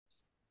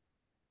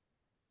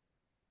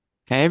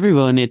Hey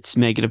everyone, it's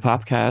Make It a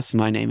Podcast.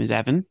 My name is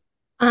Evan.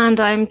 And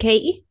I'm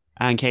Katie.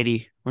 And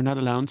Katie, we're not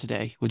alone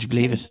today. Would you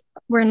believe it?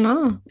 We're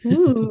not.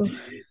 Ooh.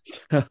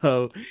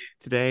 So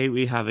today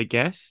we have a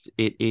guest.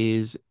 It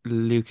is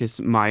Lukas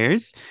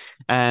Myers.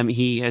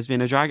 He has been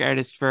a drag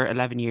artist for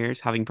 11 years,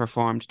 having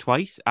performed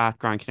twice at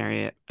Gran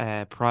Canaria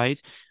Pride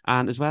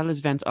and as well as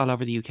events all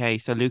over the UK.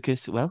 So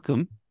Lucas,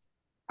 welcome.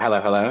 Hello,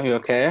 hello. You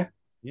okay?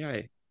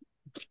 Yeah.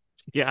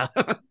 Yeah.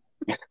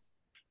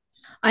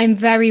 I'm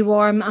very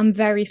warm. I'm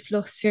very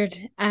flustered.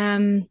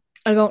 I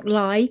won't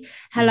lie.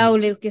 Hello,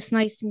 Mhm. Lucas.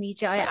 Nice to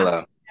meet you. I Hello.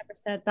 actually never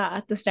said that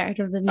at the start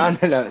of the Oh,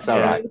 meeting. no, no, it's all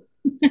Yeah. right.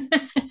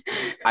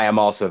 I am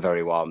also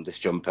very warm. This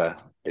jumper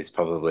is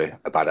probably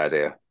a bad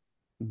idea.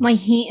 My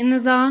heating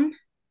is on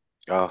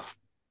Oh,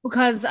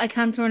 because I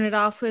can't turn it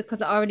off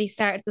because I already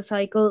started the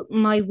cycle.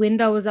 My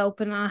window was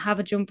open and I have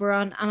a jumper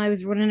on, and I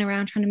was running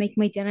around trying to make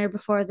my dinner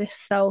before this.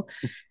 So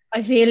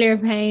I feel your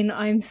pain.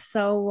 I'm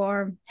so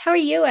warm. How are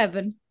you,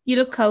 Evan? You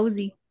look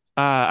cozy.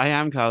 I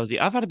am cozy.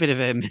 I've had a bit of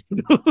a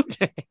mental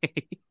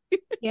day.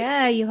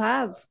 Yeah, you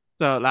have.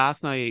 So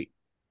last night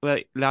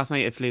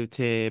I flew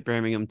to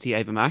Birmingham to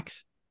Ava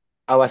Max.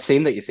 oh, I've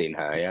seen that you've seen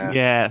her. Yeah.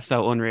 Yeah,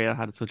 so unreal.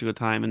 Had such a good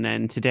time. And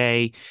then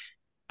today,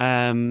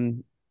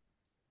 um,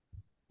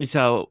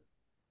 so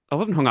I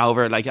wasn't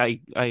hungover. Like I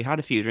had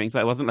a few drinks, but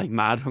I wasn't like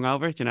mad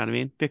hungover. Do you know what I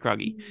mean? Bit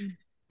groggy.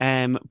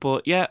 Mm.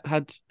 But yeah,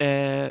 had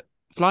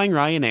flying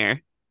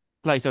Ryanair.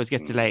 Flight always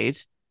gets Mm. delayed,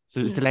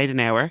 so it was Mm. delayed an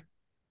hour.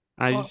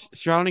 And I was Oh.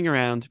 strolling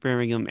around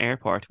Birmingham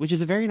Airport, which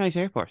is a very nice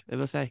airport, I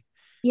will say.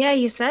 Yeah,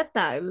 you said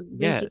that. It was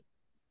like Yeah, a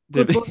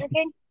good the Burger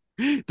King.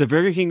 The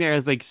Burger King there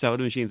has like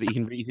soda machines that you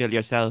can refill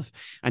yourself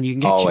and you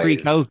can get cherry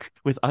Always. Coke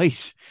with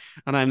ice.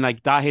 And I'm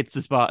like, that hits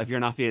the spot if you're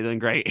not feeling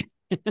great.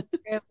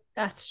 True.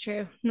 That's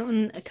true.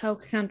 Nothing a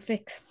Coke can't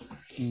fix.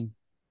 Mm.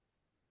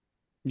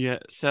 Yeah,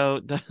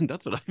 so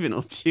that's what I've been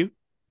up to.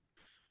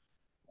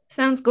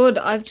 Sounds good.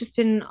 I've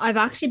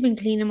actually been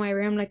cleaning my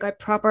room. Like I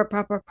proper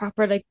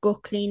like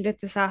gut cleaned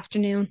it this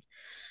afternoon.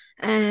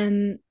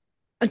 Um,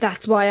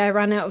 that's why I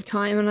ran out of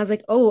time and I was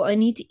like, oh, I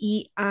need to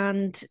eat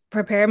and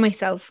prepare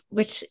myself,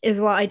 which is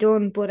what I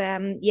done. But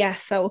yeah,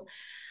 so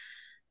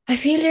I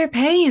feel your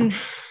pain.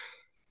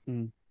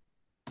 Mm.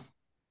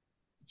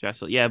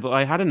 Stressful. Yeah, but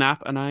I had a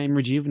nap and I'm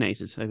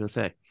rejuvenated, I will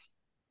say.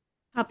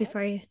 Happy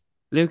for you.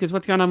 Lucas,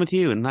 what's going on with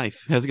you in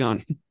life? How's it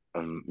going?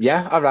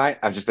 Yeah, all right.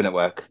 I've just been at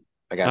work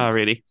Oh, again.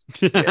 really?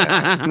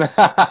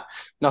 Yeah.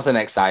 Nothing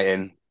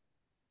exciting.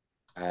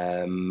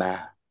 Um,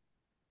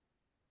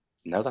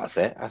 no, that's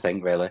it, I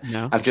think, really.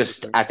 No.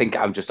 I think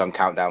I'm just on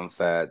countdown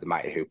for the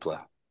Mighty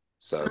Hoopla.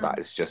 So that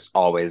is just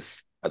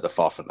always at the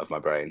forefront of my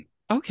brain.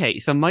 Okay,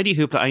 so Mighty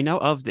Hoopla, I know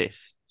of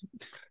this.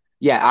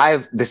 Yeah,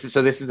 this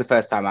is the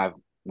first time I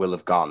will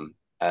have gone.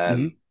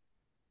 Hmm.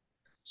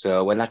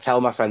 So when I tell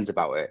my friends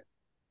about it,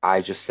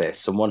 I just say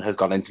someone has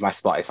gone into my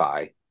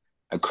Spotify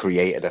and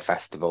created a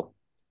festival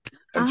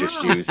and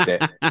just Ah, used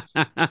it.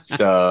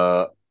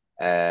 So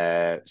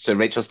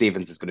Rachel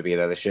Stevens is going to be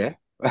there this year,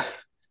 no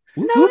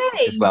Woohoo.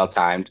 which is way. well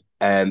timed.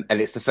 And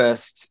it's the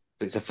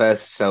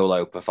first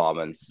solo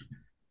performance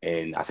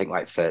in I think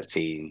like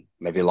 13,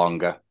 maybe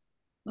longer,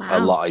 a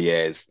Wow. lot of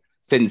years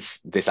since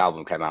this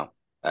album came out.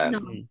 Um,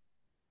 No.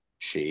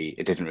 she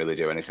it didn't really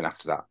do anything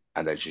after that,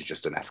 and then she's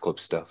just done S Club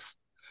stuff.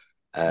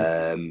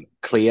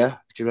 Clear,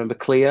 do you remember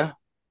Clear?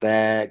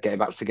 They're getting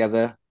back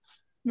together.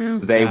 No. So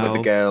they were the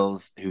No.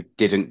 girls who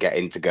didn't get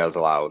into Girls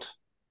Aloud.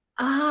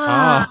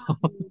 Ah,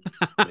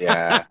 Oh.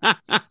 Yeah.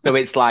 So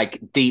it's like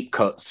deep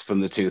cuts from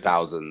the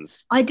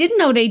 2000s. I didn't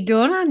know they'd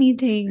done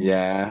anything.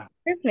 Yeah.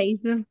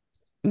 Replace them.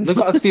 They've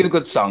got a few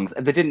good songs.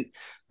 They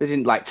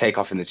didn't like take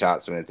off in the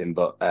charts or anything,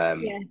 but Yeah.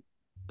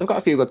 they've got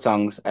a few good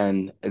songs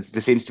and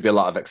there seems to be a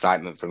lot of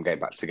excitement from getting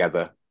back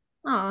together.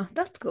 Oh,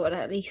 that's good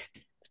at least.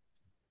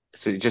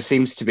 So it just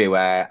seems to be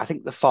where I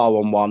think the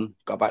 411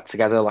 got back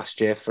together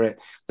last year for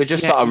it. They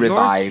just Yeah, sort of your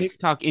revive.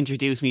 TikTok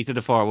introduced me to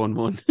the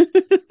 411.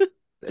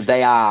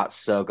 They are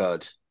so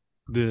good.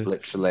 The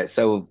Literally.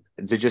 So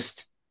I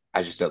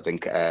just don't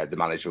think the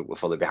management were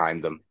fully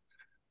behind them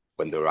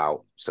when they were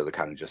out. So they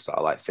kind of just sort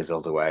of like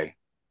fizzled away.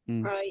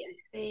 Mm, Right, I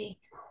see.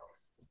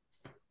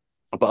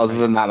 But other right.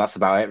 than that, that's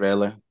about it,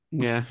 really.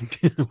 Yeah.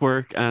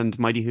 Work and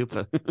Mighty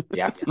Hoopla.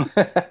 Yeah.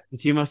 The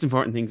two most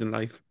important things in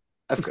life.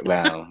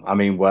 Well, I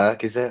mean,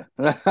 work, is it?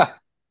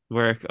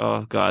 Work.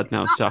 Oh God,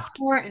 no, shocked.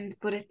 Important,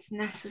 but it's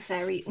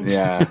necessary.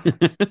 Yeah.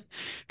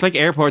 It's like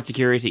airport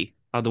security.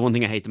 Oh, the one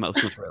thing I hate the most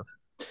in this world.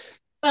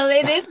 Well,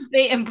 it is a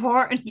bit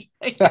important.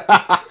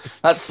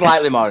 That's Yes.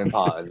 slightly more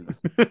important.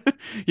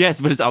 Yes,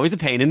 but it's always a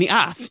pain in the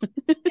ass.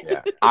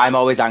 Yeah. I'm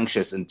always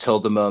anxious until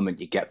the moment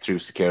you get through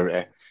security.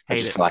 I Hate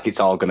just it. feel like it's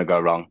all going to go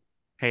wrong.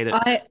 Hate it.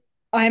 I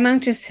I'm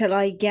anxious till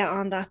I get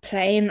on that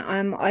plane.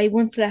 I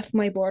once left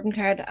my boarding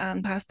card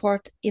and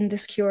passport in the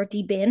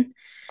security bin,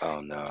 Oh,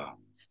 no.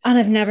 and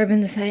I've never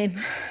been the same.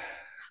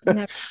 I've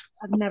never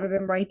I've never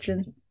been right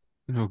since.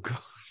 Oh God.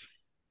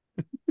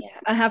 Yeah,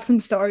 I have some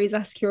stories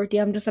at security.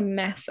 I'm just a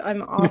mess.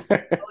 I'm awful. So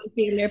I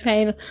feel their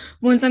pain.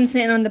 Once I'm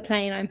sitting on the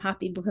plane, I'm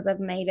happy because I've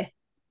made it.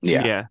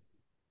 Yeah. Yeah.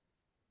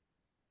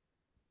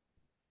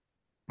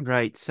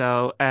 Right,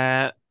 so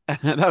that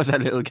was our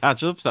little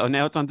catch up. So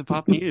now it's on to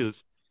pop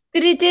news.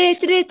 Did it, did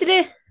it, did it, did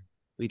it.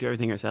 We do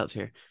everything ourselves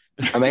here.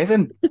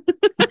 Amazing.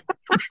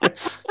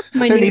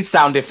 My Who new. needs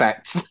sound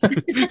effects?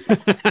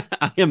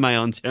 I am my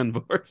own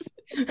soundboard.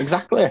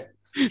 Exactly.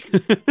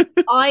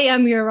 I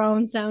am your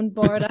own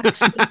soundboard,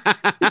 actually.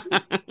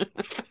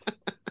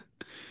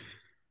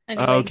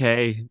 Anyways,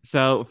 Okay,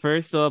 so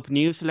first up,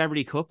 new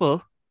celebrity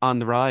couple on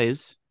the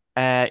rise.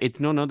 It's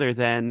none other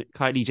than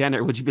Kylie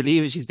Jenner. Would you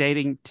believe it? She's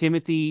dating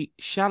Timothy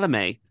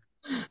Chalamet?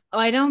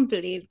 I don't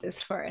believe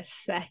this for a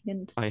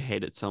second. I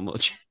hate it so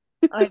much.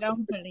 I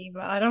don't believe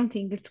it. I don't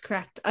think it's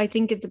correct. I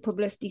think it's a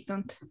publicity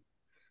stunt.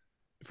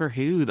 For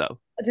who though?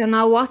 I don't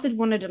know what did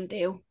one of them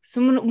do.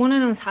 One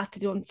of them had to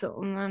do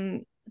something,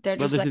 and they're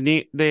Well, just there's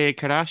like, the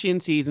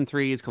Kardashian season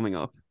 3 is coming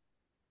up,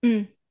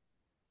 mm,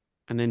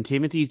 and then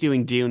Timothy's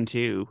doing Dune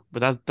 2, but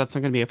that's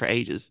not going to be it for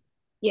ages.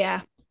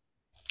 yeah.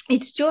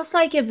 It's just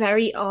like a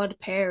very odd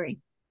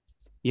pairing.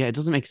 Yeah, it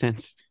doesn't make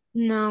sense.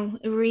 No,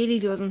 it really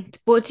doesn't.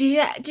 But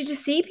did you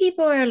see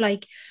people are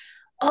like,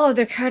 oh,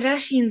 the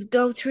Kardashians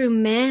go through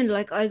men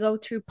like I go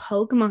through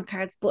Pokemon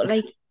cards, but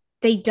like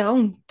they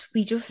don't.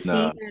 We just see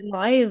No. their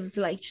lives,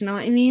 like, do you know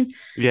what I mean? Kim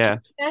Yeah.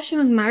 Kardashian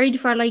was married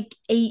for like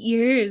 8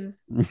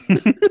 years,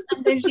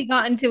 and then she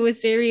got into a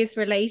serious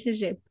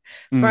relationship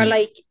for Mm,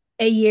 like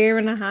a year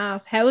and a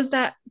half. How is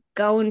that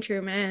going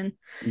through men?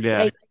 yeah.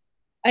 Like,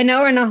 I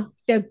know we're not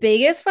the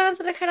biggest fans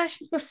of the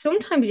Kardashians, but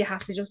sometimes you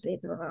have to just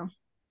leave them alone.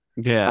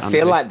 Yeah, I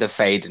feel honestly. like they're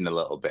fading a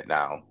little bit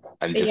now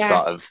and But just yeah,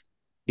 sort of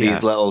Yeah.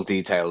 these little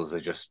details are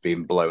just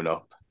being blown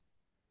up.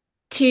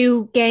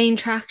 to gain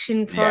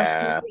traction for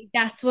Yeah. something.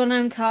 That's what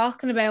I'm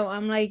talking about.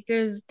 I'm like,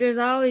 there's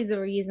always a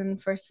reason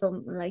for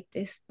something like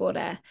this.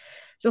 But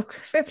look,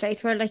 fair play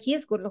to her. Like he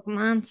is a good looking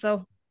man,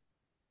 so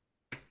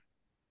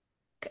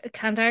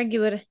can't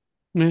argue with it.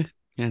 Meh,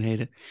 can't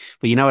hate it.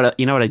 But you know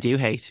what I do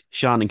hate?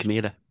 Sean and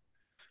Camila.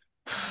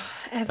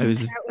 I Evan's was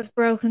heart was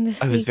broken I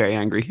this was week. very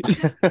angry.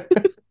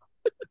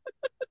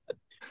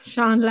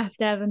 Sean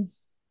left Evan.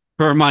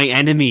 For my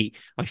enemy.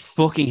 I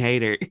fucking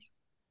hate her.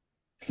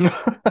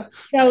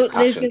 So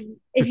Nice passion. Lucas,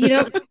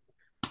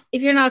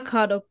 if you're not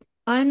caught up,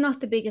 I'm not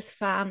the biggest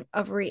fan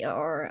of Rita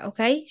Ora,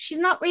 okay? She's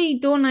not really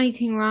done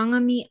anything wrong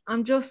on me.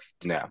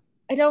 Yeah.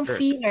 I don't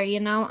feel Hurts. her,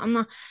 I'm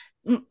not.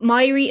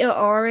 My Rita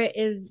Ora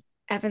is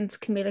Evan's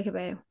Camila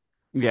Cabello.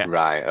 Yeah.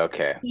 Right.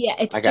 Okay. Yeah,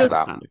 it's I get just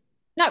that. Standard.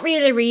 not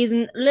really a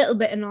reason, a little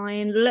bit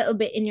annoying, a little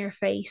bit in your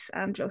face,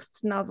 and just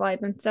not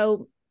vibing.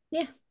 So,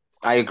 yeah,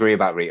 I agree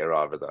about Rita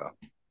Ora though.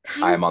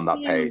 I thank am on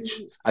that page.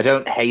 you. I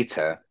don't hate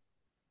her.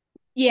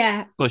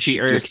 Yeah, But she She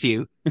irks just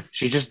you.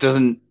 she just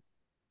doesn't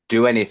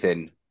do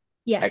anything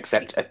yeah.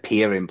 except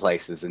appear in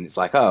places, and it's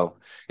like, oh,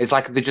 it's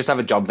like they just have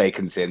a job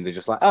vacancy, and they're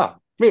just like, oh,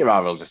 Rita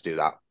Ora will just do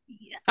that.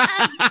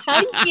 Yeah.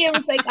 Thank you.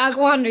 It's like, I'll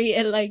go on,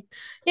 Rita. Like,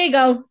 here you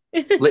go.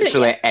 Yeah,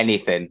 Literally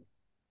anything.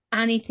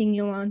 anything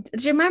you want.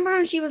 Do you remember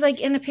when she was like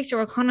in a picture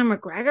with Conor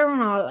McGregor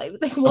and all? I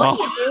was like, what are Oh.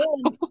 you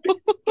doing?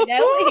 Get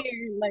out of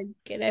here. Like,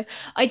 get out.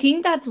 I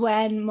think that's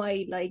when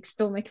my like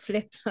stomach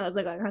flipped. I was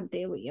like, I can't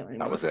deal with you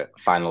That anymore. was it.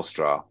 Final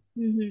straw.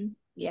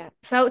 Yeah.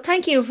 So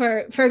thank you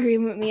for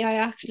agreeing with me.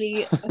 I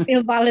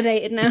feel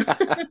validated now.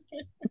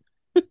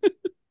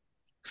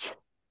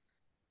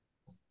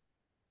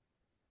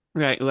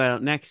 Right, well,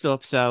 next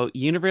up, so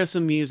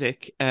Universal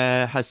Music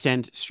has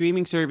sent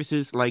streaming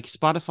services like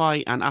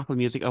Spotify and Apple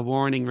Music a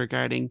warning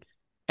regarding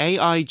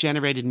AI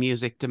generated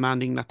music,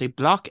 demanding that they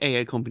block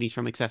AI companies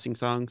from accessing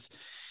songs,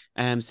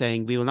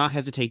 saying we will not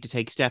hesitate to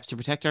take steps to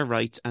protect our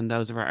rights and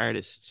those of our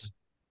artists.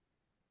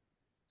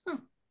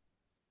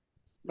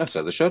 Oh,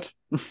 So they should.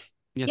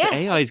 Yeah, so yeah,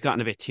 AI's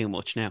gotten a bit too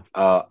much now.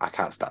 Oh, I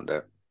can't stand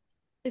it.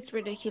 it's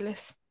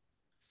ridiculous.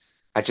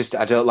 I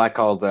don't like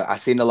all the. I've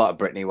seen a lot of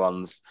Britney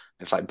ones.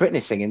 It's like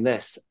Britney singing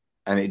this,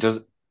 and it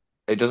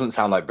doesn't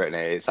sound like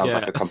Britney. It sounds Yeah,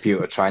 like a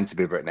computer trying to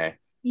be Britney,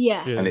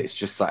 Yeah. and yeah, it's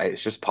just like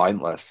it's just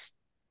pointless.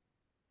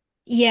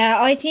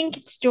 Yeah, I think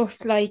it's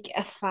just like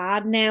a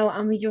fad now,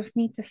 and we just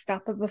need to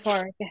stop it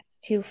before it gets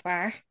too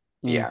far.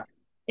 mm, Yeah,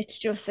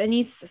 It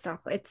needs to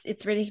stop.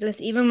 It's ridiculous.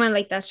 Even when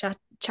like that chat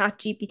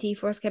GPT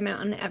first came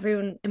out and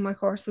everyone in my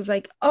course was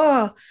like,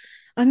 oh,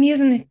 I'm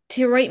using it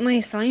to write my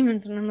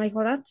assignments. And I'm like,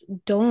 well, that's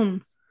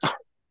dumb.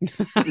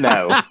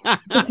 no,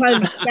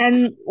 Because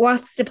then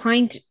what's the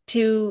point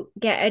to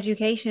get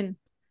education?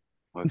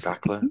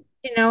 exactly.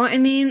 You know what I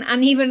mean?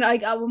 And even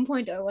like at one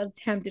point I was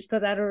tempted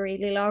because I had a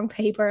really long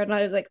paper and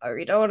I was like, I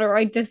really don't want to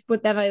write this.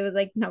 But then I was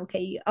like, no,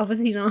 okay,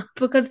 obviously not.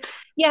 Because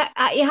yeah,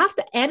 you have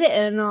to edit it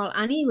and all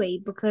anyway,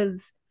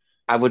 because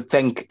I would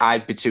think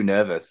I'd be too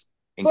nervous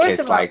in first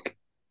of case all, like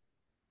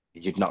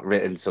you'd not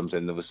written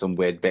something. There was some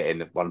weird bit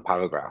in one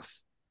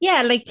paragraph.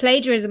 yeah, like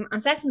plagiarism.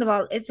 And second of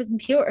all, it's a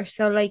computer.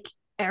 So like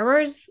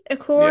errors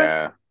occur.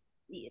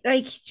 Yeah,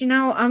 Like,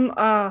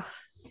 I'm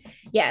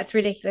yeah, it's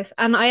ridiculous.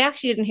 And I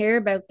actually didn't hear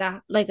about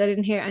that. Like I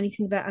didn't hear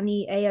anything about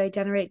any AI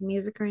generated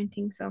music or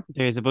anything. So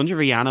there's a bunch of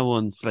Rihanna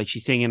ones, like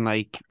she's singing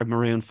like a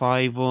Maroon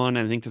 5 one,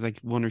 and I think there's like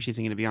one where she's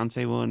singing a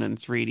Beyonce one, and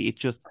it's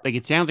just like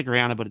it sounds like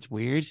Rihanna, but it's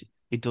weird.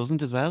 It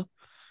doesn't as well.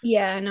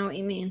 yeah, I know what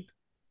you mean.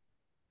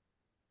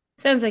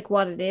 Sounds like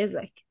what it is,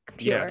 like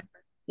Yeah. computer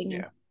thingy.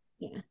 Yeah.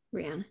 Yeah,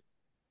 Rihanna.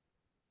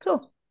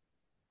 Cool.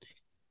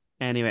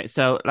 Anyway,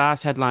 so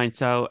last headline.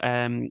 So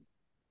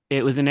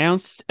it was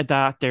announced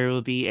that there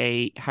will be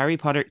a Harry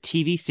Potter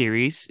TV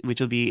series, which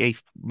will be a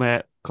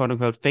quote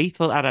unquote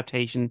faithful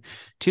adaptation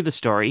to the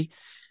story.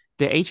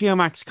 The HBO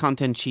Max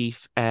content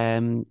chief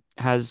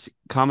has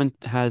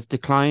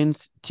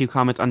declined to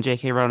comment on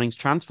J.K. Rowling's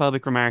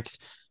transphobic remarks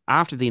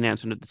after the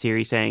announcement of the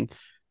series, saying,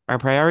 "Our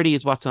priority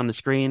is what's on the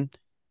screen.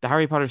 The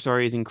Harry Potter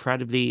story is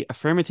incredibly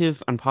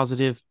affirmative and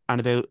positive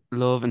and about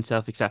love and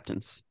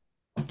self-acceptance."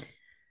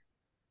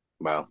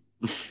 Well,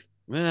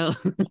 Well,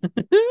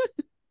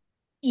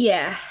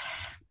 Yeah,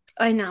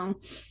 I know.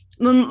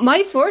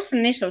 My first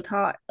initial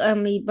thought,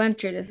 we went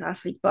through this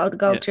last week, but I'll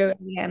go yeah, through it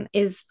again,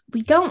 is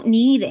we don't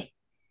need it.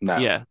 no,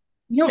 yeah,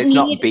 We don't it's need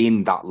not it.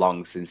 been that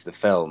long since the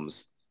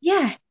films.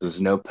 Yeah,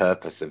 There's no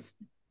purpose of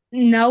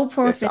no this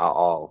purpose. at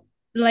all.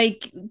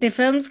 Like the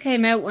films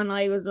came out when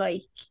I was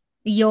like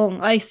young.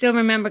 I still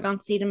remember going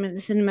to see them in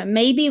the cinema.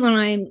 Maybe when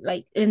I'm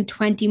like in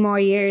 20 more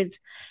years,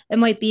 it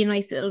might be a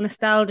nice little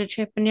nostalgia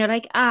trip and you're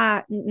like,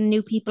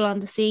 new people on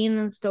the scene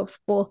and stuff.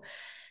 But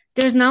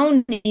there's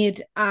no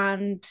need,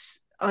 and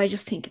I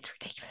just think it's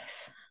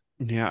ridiculous.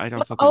 yeah. I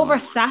don't Stop fucking.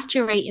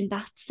 oversaturating,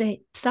 that's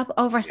it. Stop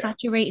Yeah.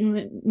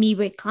 oversaturating me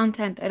with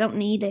content. I don't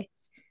need it.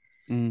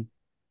 Mm,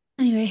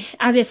 Anyway,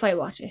 as if I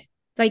watch it.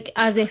 Like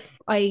as if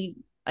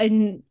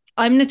I'm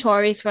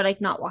notorious for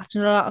like not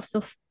watching a lot of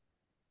stuff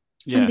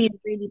and yeah, being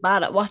really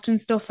bad at watching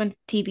stuff and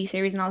TV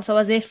series and all. So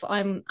as if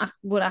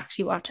would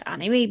actually watch it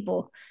anyway,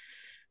 but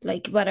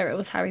like whether it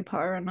was Harry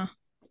Potter or not.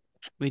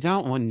 we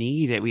don't want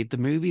need it. The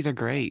movies are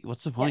great.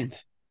 What's the Yeah, point?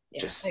 yeah,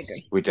 I Just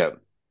agree. we don't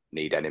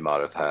need any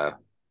more of her.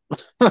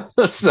 Don't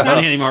need So,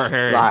 any more of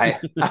her.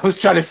 like, I was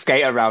trying to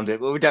skate around it,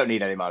 but we don't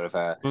need any more of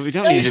her. But we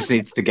don't She need. just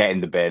needs to get in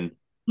the bin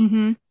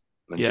Mm-hmm.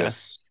 and Yeah.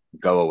 just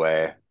go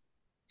away.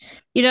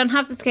 You don't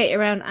have to skate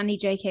around any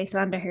JK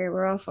slander here.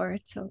 We're all for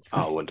it, so it's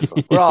fine. Oh,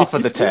 wonderful. We're all for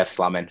the turf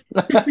slamming.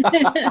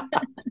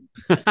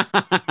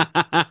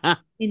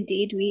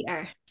 Indeed, we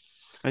are.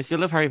 I still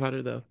love Harry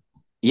Potter though.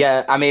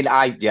 Yeah, I mean,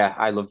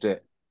 I loved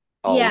it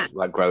all Yeah.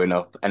 like growing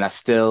up, and I'll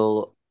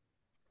still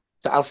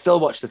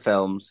watch the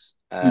films.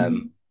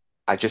 Mhm.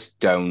 I just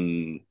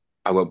don't.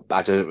 I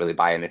don't really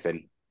buy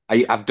anything.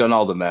 I've done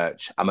all the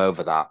merch. I'm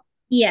over that. I don't.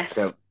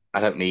 Yes. I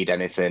don't need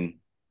anything.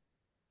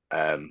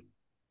 Um,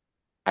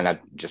 and I'd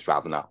just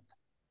rather not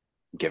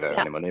give her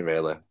Yeah. any money,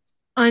 really.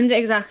 I'm the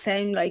exact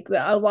same. Like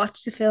I'll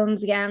watch the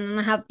films again and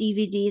I have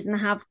DVDs and I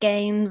have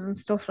games and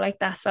stuff like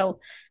that. So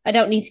I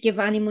don't need to give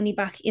any money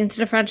back into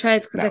the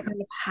franchise because I No.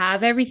 kind of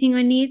have everything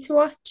I need to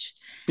watch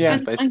Yeah,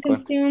 and basically.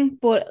 consume.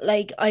 But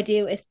like I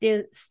do,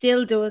 it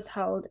still does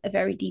hold a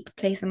very deep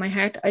place in my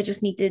heart. I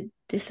just need to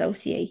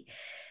dissociate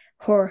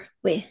her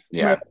with her,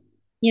 Yeah.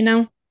 you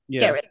know?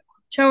 Get Yeah. rid of her.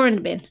 Show her in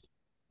the bin.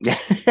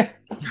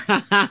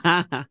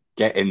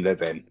 Get in the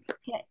bin.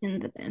 Get in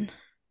the bin.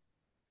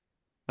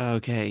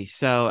 Okay,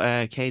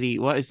 so Katie,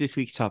 what is this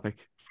week's topic?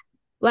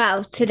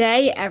 Well,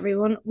 today,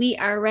 everyone, we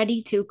are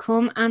ready to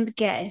come and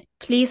get it.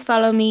 Please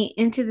follow me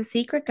into the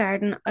secret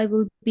garden. I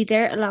will be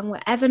there along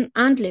with Evan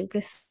and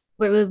Lucas,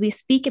 where we will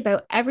speak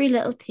about every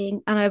little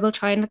thing, and I will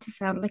try not to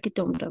sound like a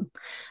dum dum.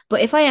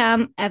 But if I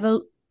am,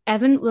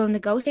 Evan will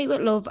negotiate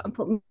with love and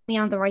put me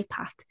on the right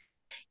path.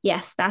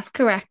 Yes, that's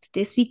correct.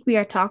 This week we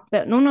are talking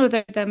about none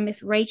other than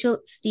Miss Rachel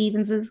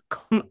Stevens's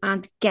Come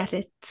and Get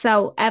It.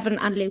 So, Evan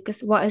and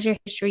Lucas, what is your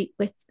history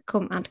with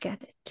Come and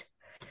Get It?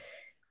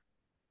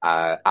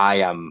 I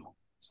am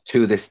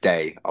to this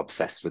day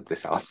obsessed with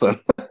this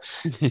album.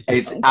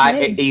 It's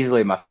Okay.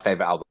 easily my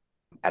favorite album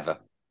ever.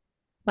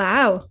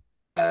 Wow.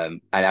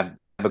 And I've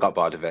never got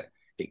bored of it.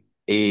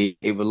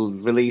 It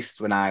was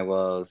released when I'm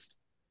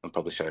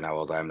probably showing how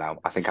old I am now.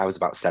 I think I was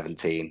about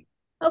 17.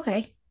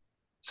 Okay.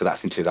 So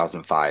that's in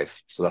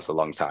 2005. So that's a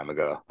long time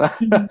ago.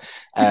 Mhm.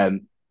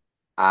 um,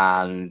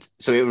 and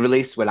so it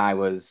released when I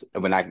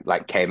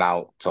like came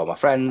out to all my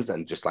friends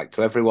and just like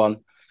to everyone.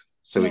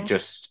 So Yeah.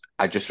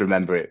 I just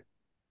remember it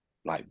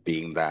like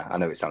being there. I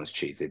know it sounds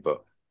cheesy,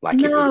 but like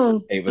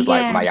No. it was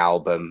like Yeah. my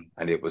album,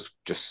 and it was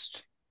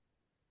just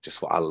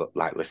what I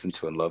like listened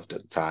to and loved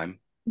at the time.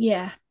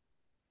 Yeah.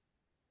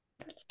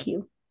 That's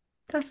cute.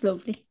 That's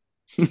lovely.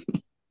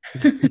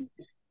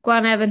 Go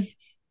on, Evan.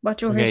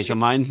 What's your Okay, so history?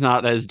 mine's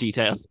not as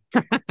detailed.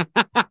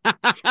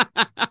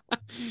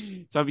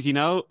 So obviously,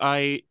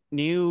 I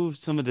knew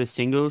some of the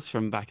singles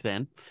from back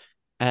then.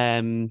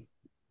 Um,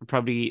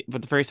 Probably,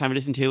 but the first time I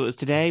listened to it was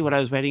today when I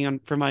was waiting on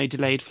for my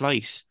delayed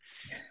flight.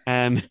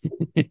 Um,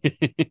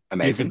 Lucas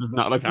Amazing. does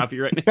not look happy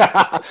right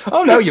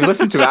Oh no, you've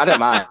listened to it. I don't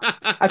mind. now.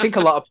 I think a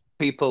lot of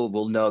people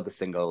will know the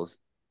singles.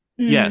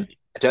 Yeah, Mm.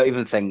 I don't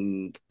even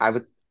think I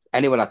would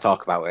anyone I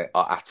talk about it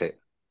or at it.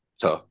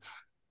 So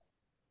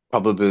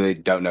probably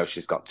don't know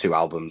she's got two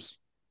albums.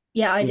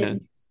 Yeah, I yeah.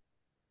 didn't.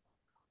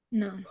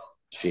 No.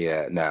 She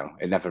no,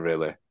 it never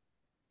really.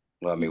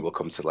 Well, I mean, we'll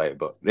come to later,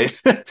 but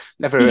it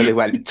never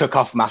really took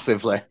off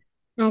massively.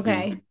 Mm.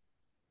 Okay.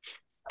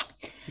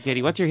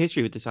 Katie, what's your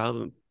history with this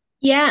album?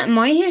 Yeah,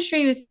 my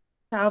history with this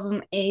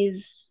album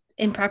is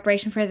in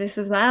preparation for this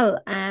as well.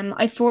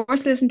 I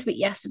forced listened to it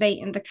yesterday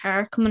in the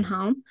car coming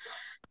home,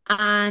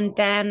 and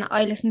then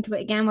I listened to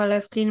it again while I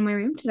was cleaning my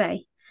room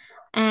today.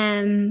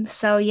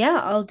 So yeah,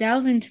 I'll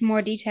delve into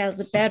more details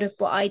about it,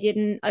 but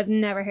I've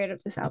never heard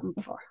of this album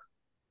before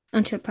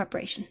until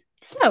preparation.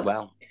 So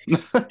Well,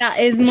 that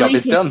is the job my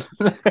is done.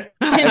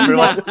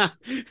 Everyone,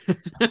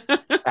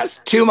 that's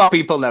two more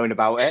people knowing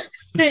about it.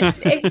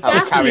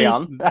 I'll carry exactly.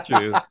 on.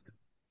 True.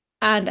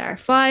 And our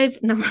five,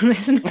 no, I'm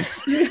listening.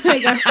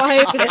 Like our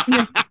five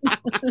listeners.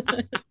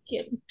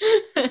 Kidding.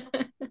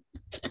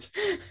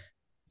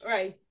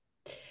 Right.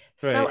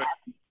 So, Right.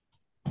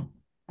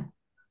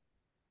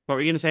 What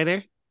were you going to say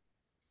there?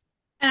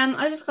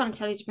 I was just going to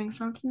tell you to bring us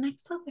on to the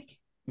next topic.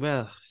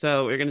 Well,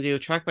 so we're going to do a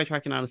track by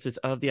track analysis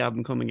of the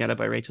album Come and Get It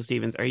by Rachel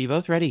Stevens. Are you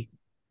both ready?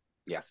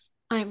 Yes.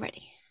 I'm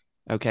ready.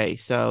 Okay,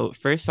 so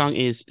first song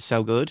is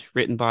So Good,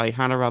 written by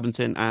Hannah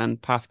Robinson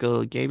and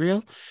Pascal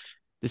Gabriel.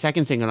 The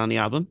second single on the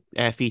album,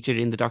 featured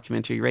in the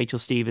documentary Rachel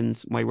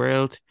Stevens' My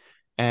World.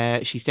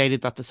 She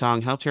stated that the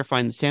song helped her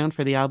find the sound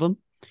for the album,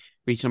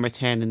 reached number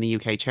 10 in the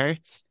UK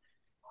charts.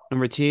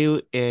 Number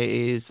two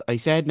is I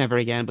Said Never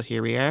Again, But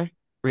Here We Are,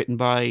 written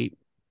by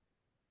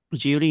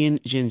Julian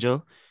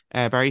Gingell,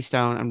 Barry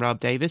Stone, and Rob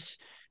Davis.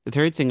 The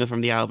third single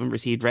from the album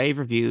received rave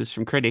reviews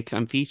from critics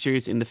and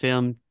features in the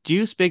film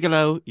Deuce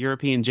Bigelow,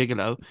 European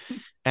Gigolo,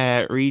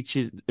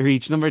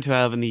 reached number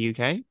 12 in the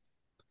UK.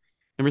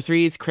 Number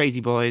three is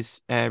Crazy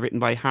Boys, written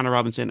by Hannah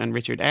Robinson and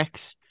Richard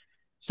X.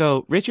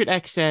 So Richard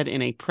X said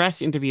in a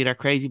press interview that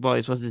Crazy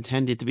Boys was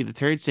intended to be the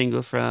third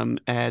single from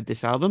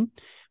this album,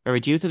 where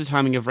due to the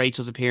timing of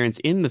Rachel's appearance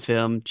in the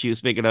film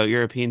Deuce Bigelow,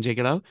 European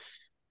Gigolo,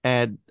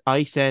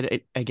 I Said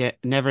It Again,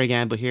 Never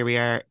Again, But Here We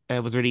Are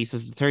was released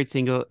as the third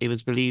single. It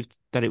was believed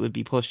that it would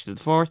be pushed to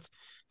the fourth,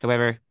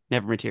 however,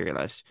 never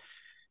materialized.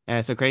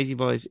 So Crazy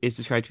Boys is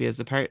described to be as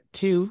the part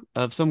two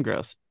of Some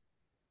Girls.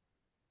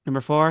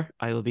 Number four,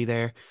 I Will Be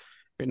There,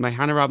 written by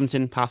Hannah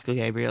Robinson, Pascal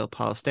Gabriel,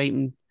 Paul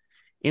Staton.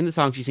 In the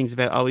song, she sings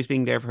about always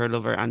being there for her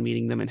lover and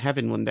meeting them in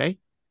heaven one day.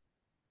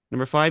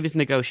 Number five is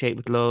Negotiate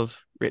with Love,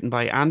 written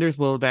by Anders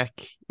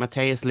Wolbeck,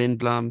 Matthias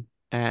Lindblom,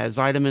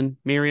 Zydeman,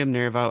 Miriam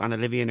Nervo, and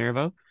Olivia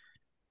Nervo.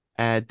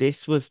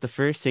 This was the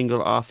first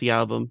single off the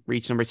album,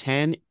 reached number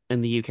 10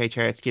 in the UK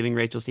charts, giving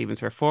Rachel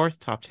Stevens her fourth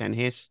top 10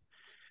 hit.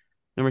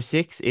 Number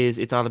six is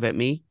It's All About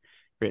Me,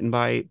 written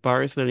by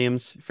Boris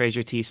Williams,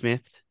 Fraser T.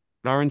 Smith,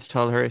 Lawrence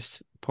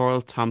Tulhurst,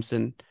 Paul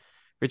Thompson,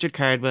 Richard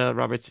Cardwell,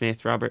 Robert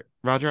Smith,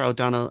 Roger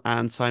O'Donnell,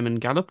 and Simon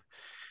Gallup.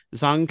 The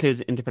song includes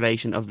an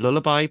interpolation of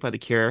Lullaby by The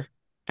Cure.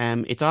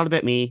 It's All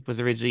About Me was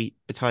originally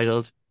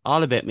titled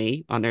All About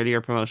Me on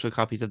earlier promotional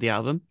copies of the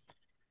album.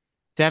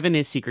 Seven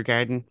is Secret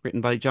Garden,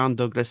 written by John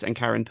Douglas and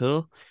Karen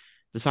Poole.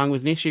 The song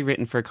was initially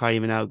written for Kylie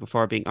Minogue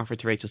before being offered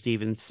to Rachel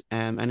Stevens.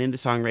 And in the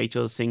song,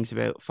 Rachel sings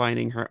about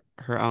finding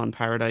her own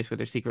paradise with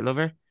her secret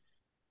lover.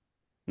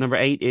 Number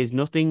eight is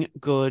Nothing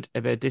Good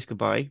About This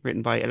Goodbye,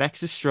 written by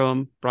Alexis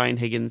Strum, Brian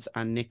Higgins,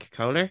 and Nick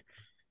Kohler.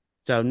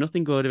 So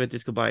Nothing Good About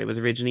This Goodbye was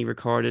originally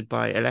recorded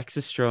by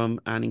Alexis Strum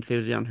and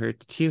included on her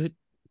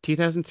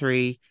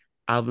 2003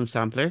 album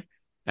Sampler.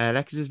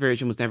 Alexis's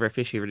version was never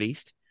officially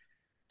released.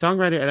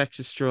 Songwriter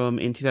Alexis Strum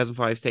in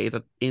 2005 stated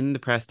that in the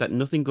press that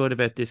Nothing Good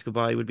About This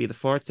Goodbye would be the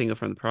fourth single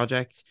from the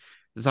project.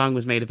 The song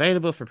was made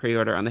available for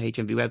pre-order on the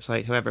HMV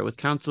website, however, it was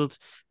cancelled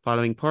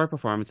following poor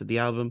performance of the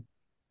album.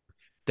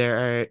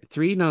 There are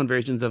three known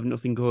versions of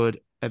Nothing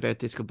Good About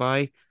This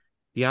Goodbye.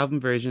 The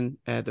album version,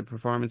 the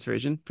performance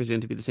version,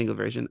 presumed to be the single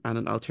version, and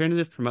an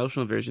alternative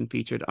promotional version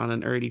featured on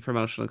an early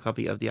promotional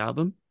copy of the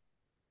album.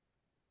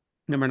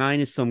 Number nine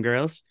is Some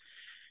Girls,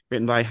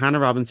 written by Hannah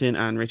Robinson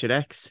and Richard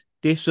X.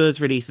 This was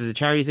released as a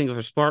charity single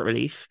for Sport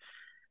Relief.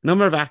 A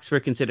number of acts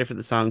were considered for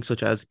the song,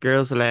 such as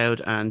Girls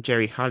Aloud and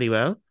Jerry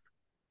Halliwell.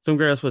 Some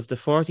Girls was the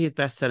 40th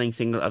best-selling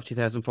single of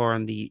 2004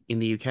 in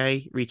the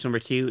UK, reached number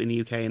two in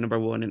the UK and number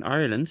one in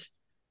Ireland.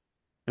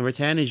 Number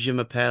 10 is Je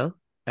m'appelle,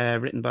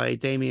 written by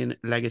Damien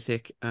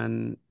Legasic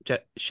and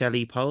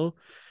Shelley Pole.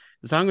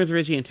 The song was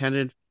originally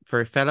intended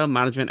for fellow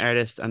management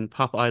artist and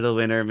Pop Idol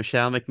winner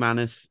Michelle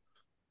McManus.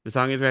 The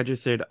song is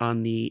registered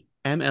on the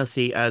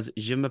MLC as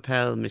Je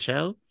m'appelle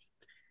Michelle.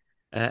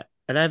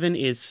 11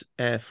 is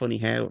Funny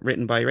How,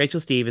 written by Rachel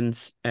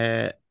Stevens,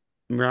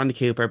 Miranda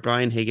Cooper,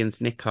 Brian Higgins,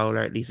 Nick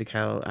Kohler, Lisa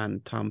Cowell,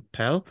 and Tom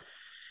Pell.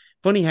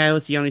 Funny How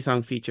is the only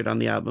song featured on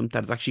the album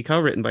that is actually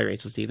co-written by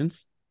Rachel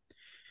Stevens.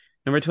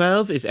 Number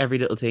 12 is Every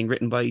Little Thing,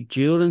 written by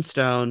Jewel and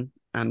Stone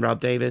and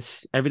Rob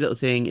Davis. Every Little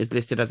Thing is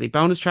listed as a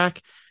bonus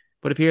track,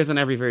 but appears on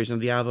every version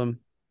of the album.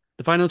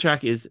 The final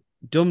track is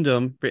Dum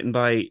Dum, written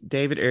by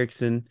David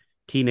Erickson,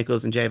 T.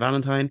 Nichols, and Jay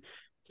Valentine.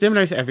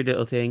 Similar to Every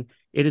Little Thing,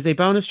 it is a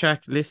bonus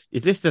track, is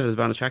listed as a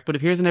bonus track, but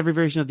appears in every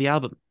version of the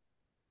album.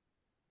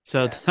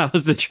 So Yeah. that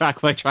was the track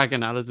by track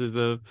analysis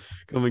of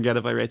Come and Get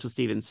It by Rachel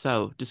Stevens.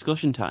 So,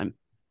 discussion time.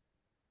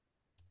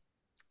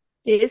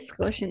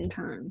 Discussion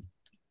time.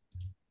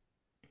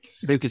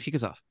 Lucas, kick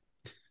us off.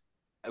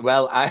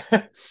 Well, I've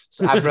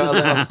wrote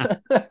a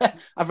little,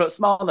 I've wrote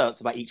small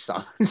notes about each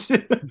song.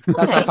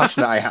 That's how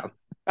passionate I am.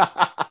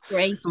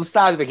 Great. So we'll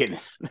start at the beginning.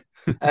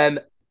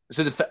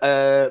 So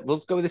we'll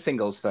go with the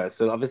singles first.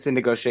 So obviously,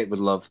 "Negotiate with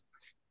Love"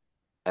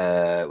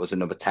 was a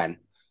number 10.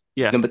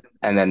 Yeah.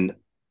 And then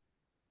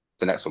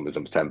the next one was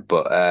number 10.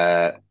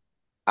 But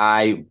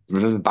I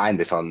remember buying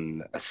this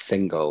on a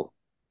single.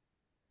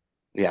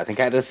 Yeah, I think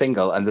I had a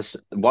single, and this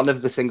one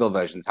of the single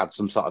versions had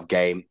some sort of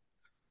game,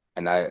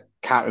 and I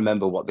can't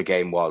remember what the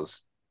game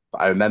was,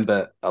 but I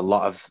remember a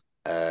lot of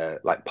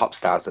like pop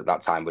stars at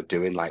that time were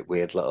doing like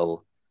weird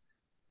little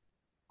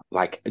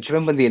like. Do you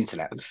remember when the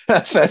internet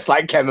first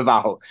like came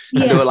about,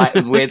 and there Yeah. were like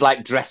weird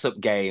like dress up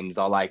games,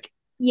 or like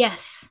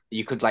Yes.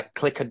 you could like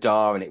click a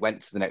door and it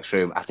went to the next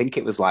room. I think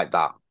it was like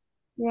that.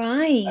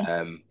 Right.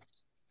 Um,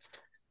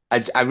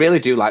 I really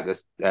do like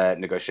this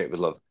 "Negotiate with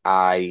Love."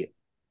 I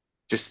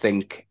just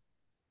think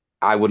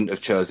I wouldn't have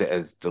chose it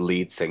as the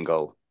lead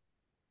single.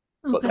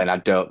 But Okay. then I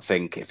don't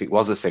think if it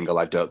was a single,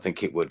 I don't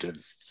think it would have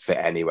fit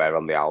anywhere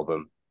on the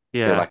album. I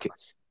feel Yeah. like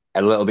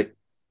a little bit,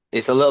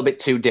 it's a little bit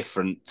too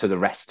different to the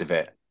rest of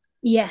it to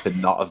Yes.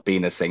 not have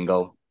been a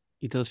single.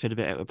 It does fit a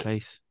bit out of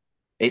place.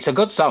 It's a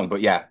good song,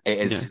 but yeah, it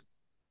Yeah. is.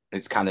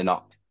 It's kind of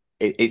not.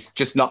 It's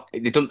just not.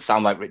 It doesn't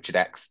sound like Richard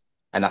X,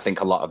 and I think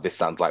a lot of this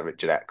sounds like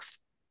Richard X.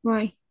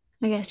 Right.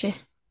 I get you.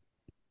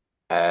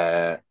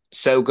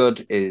 So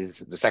Good is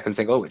the second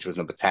single, which was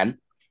number 10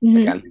 Hmm.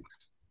 again.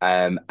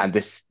 And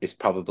this is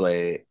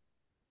probably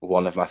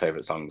one of my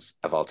favorite songs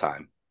of all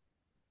time.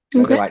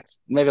 Okay.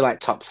 Maybe like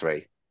top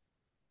three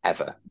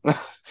ever.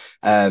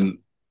 um,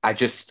 I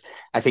just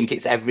I think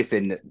it's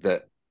everything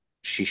that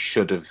she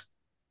should have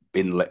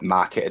been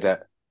marketed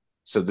at.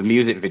 So the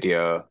music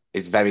video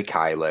is very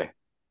Kylie.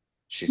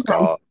 She's Right.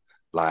 got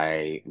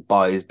like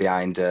boys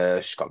behind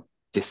her. She's got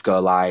disco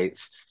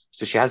lights.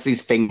 So she has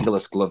these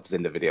fingerless gloves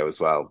in the video as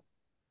well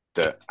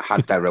that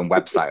had their own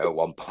website at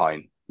one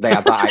point. They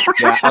had that.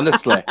 Yeah,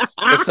 honestly.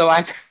 So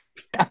I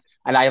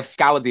and I have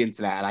scoured the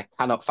internet and I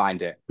cannot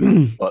find it.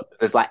 But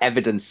there's like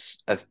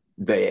evidence of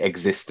that it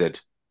existed.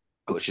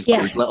 But she's got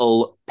Yeah. these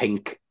little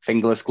pink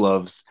fingerless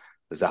gloves.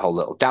 There's a whole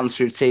little dance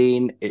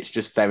routine. It's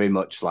just very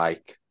much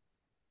like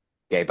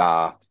gay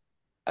bar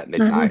at Uh-huh.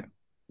 midnight.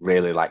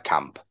 Really like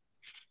camp.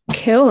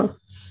 Cool.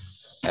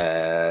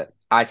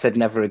 I Said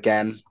Never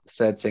Again,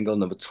 third single,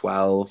 number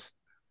 12.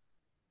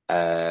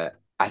 Uh,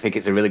 I think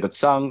it's a really good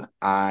song.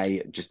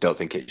 I just don't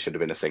think it should have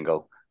been a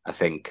single. I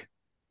think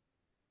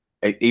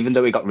even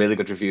though it got really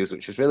good reviews,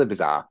 which was really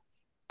bizarre,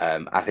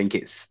 I think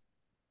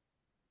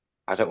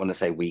I don't want to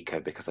say weaker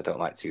because I don't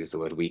like to use the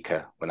word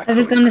weaker when I I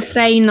was could. gonna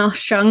say not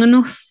strong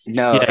enough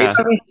No, Yeah. it's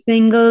for a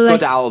single,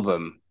 good like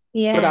album, good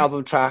yeah.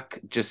 album track,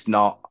 just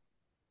not.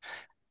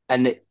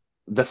 And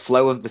the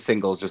flow of the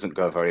singles doesn't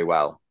go very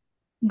well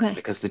Okay.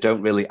 because they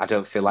don't really. I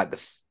don't feel like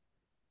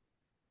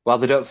while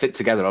they don't fit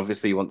together.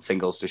 Obviously, you want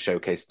singles to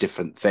showcase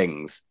different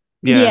things.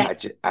 Yeah.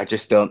 Yeah. I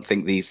just don't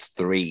think these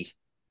three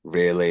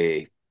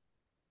really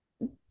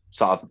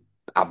sort of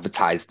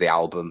advertised the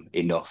album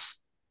enough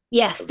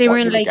Yes, of they what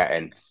weren't you were like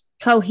getting.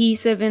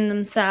 cohesive in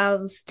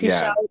themselves to show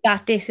Yeah,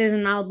 that this is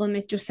an album.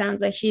 It just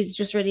sounds like she's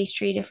just released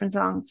three different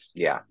songs.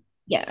 yeah.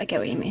 Yeah, I get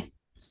what you mean.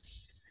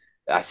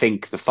 I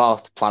think the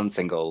fourth planned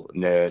single,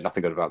 No,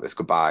 Nothing Good About This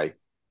Goodbye,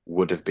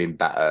 would have been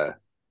better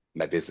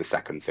maybe as the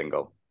second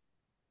single.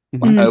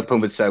 Like Hmm. Mhm.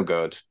 open with So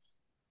Good,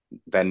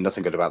 then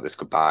Nothing Good About This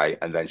Goodbye,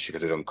 and then she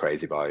could have done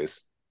Crazy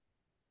Boys.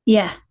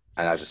 Yeah.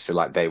 And I just feel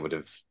like they would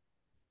have.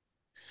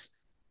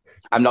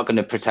 I'm not going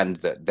to pretend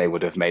that they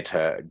would have made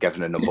her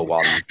given her number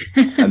ones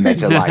and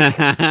made her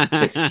like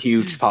this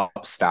huge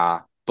pop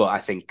star, but I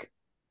think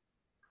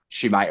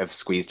she might have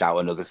squeezed out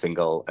another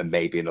single and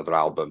maybe another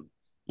album.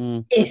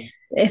 Mm.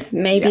 If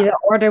maybe Yeah, the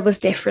order was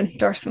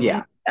different or something yeah,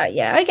 like that.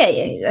 Yeah, I get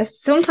you.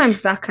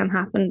 Sometimes that can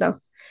happen though.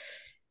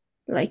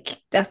 Like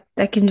that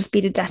can just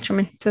be the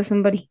detriment to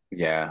somebody.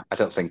 yeah. I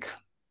don't think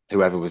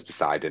whoever was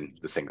deciding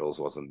the singles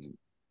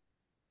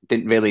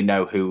didn't really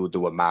know who they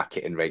were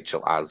marketing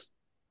Rachel as.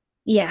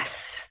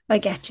 Yes, I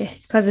get you.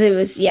 Because it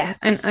was, yeah,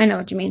 I know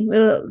what you mean.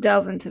 We'll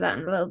delve into that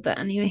in a little bit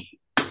anyway.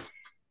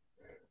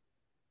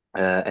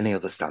 Any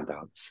other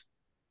standouts?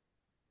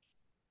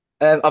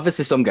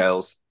 Obviously, Some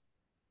Girls.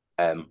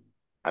 Um,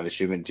 I'm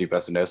assuming do you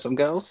both know Some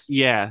Girls?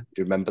 Yeah.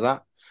 Do you remember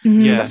that? Because I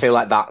Mhm. Yeah. feel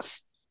like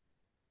that's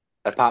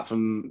apart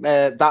from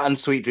that and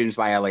Sweet Dreams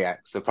by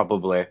LAX are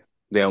probably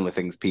the only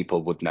things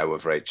people would know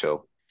of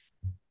Rachel.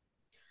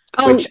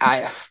 Oh, Which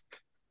I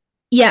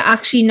yeah,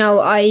 actually,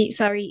 no,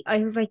 sorry.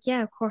 I was like,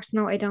 yeah, of course,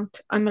 no, I don't.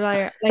 I'm a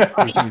liar. Like,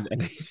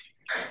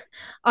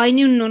 I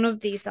knew none of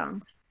these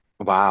songs.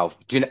 wow.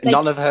 Do you know Like,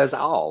 none of hers at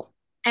all?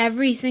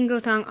 every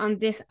single song on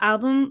this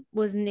album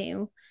was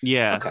new.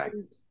 Yeah. Okay.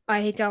 And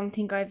I don't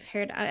think I've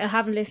heard, I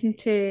haven't listened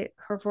to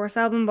her first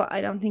album, but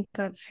I don't think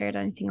I've heard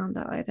anything on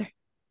that either.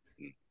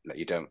 No,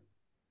 you don't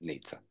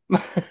need to.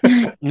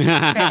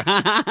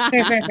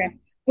 Fair, fair.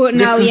 But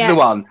no, This is the yeah,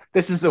 one.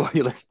 This is the one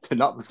you listen to,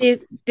 not the.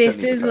 Don't this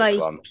need the is first like,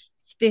 one.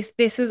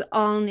 this was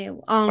all Oh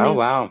new.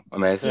 wow, Yeah.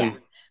 amazing.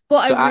 But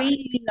I So I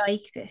really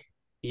liked it.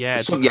 Yeah,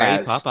 it's a some great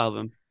yeah pop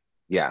album.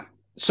 yeah.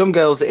 Some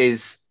Girls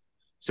is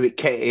so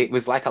it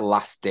was like a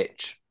last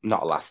ditch,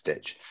 not a last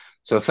ditch.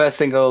 So the first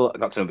single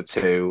got to number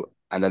 2,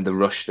 and then they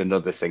rushed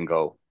another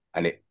single,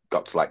 and it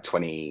got to like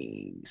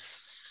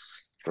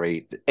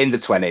 23 in the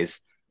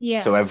 20s. Yeah.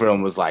 So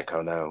everyone was like,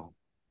 "Oh no,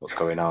 what's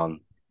going on?"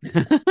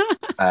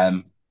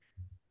 Um,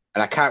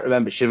 and I can't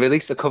remember. She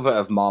released a cover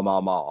of More,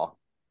 More, More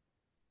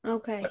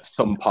Okay. at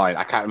some point.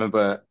 I can't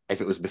remember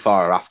if it was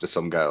before or after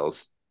Some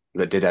Girls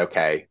that did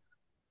okay.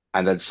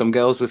 And then Some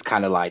Girls was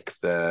kind of like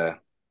the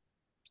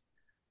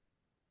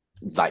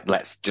like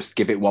let's just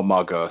give it one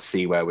more go,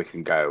 see where we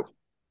can go.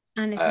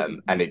 And it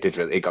didn't. And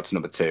it got to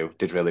number two,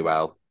 did really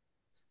well.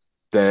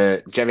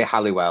 The Jerry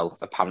Halliwell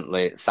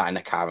apparently sat in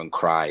a car and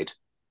cried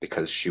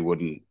because they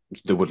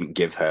wouldn't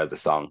give her the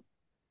song.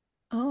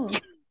 Oh.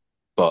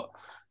 But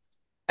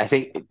I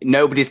think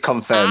nobody's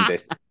confirmed Ah.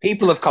 this.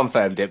 People have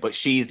confirmed it, but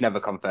she's never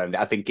confirmed it.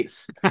 I think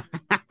it's Well,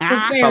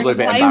 fair probably a enough.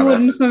 bit I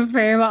wouldn't embarrassed.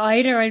 confirm it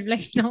either. I'd be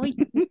like, no,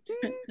 you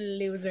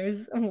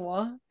losers.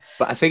 What?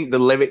 But I think the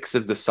lyrics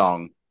of the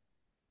song,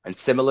 and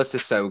similar to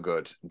So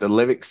Good, the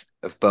lyrics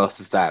of both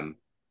of them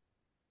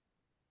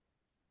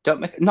don't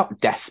make not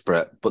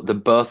desperate, but they're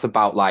both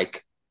about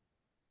like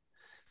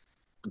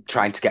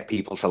trying to get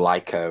people to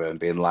like her and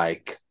being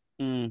like,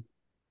 Mm.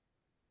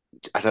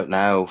 I don't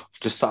know,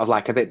 just sort of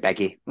like a bit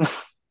beggy.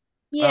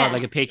 Oh, Yeah.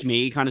 like a pick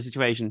me kind of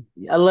situation.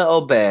 A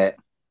little bit.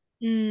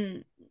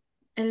 Mm,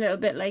 a little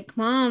bit like,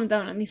 Mom,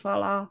 don't let me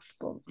fall off.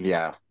 But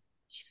Yeah.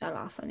 she fell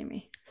off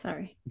anyway.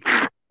 Sorry.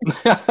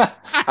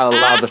 I'll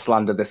allow the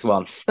slander this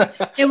once. It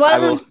I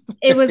will. wasn't,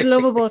 it was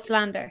lovable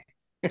slander.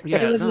 It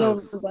Yeah, was no.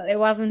 lovable. It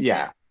wasn't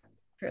Yeah.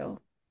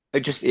 cruel.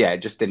 It just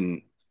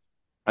didn't.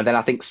 And then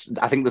I think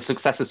the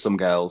success of Some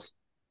Girls,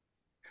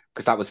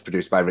 because that was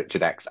produced by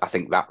Richard X, I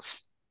think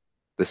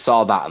they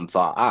saw that and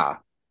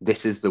thought,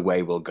 this is the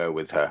way we'll go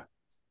with her.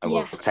 And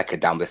we'll Yeah. take her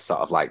down this sort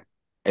of like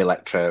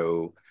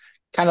electro,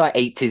 kind of like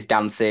 80s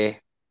dancey,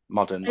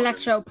 modern.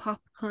 Electro pop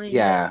kind of.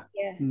 Yeah.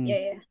 Yeah. Mm. Yeah.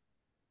 Yeah.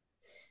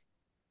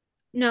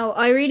 No,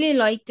 I really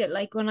liked it.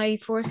 Like when I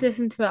first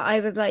listened to it, I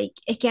was like,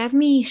 it gave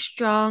me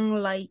strong,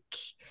 like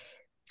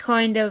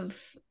kind of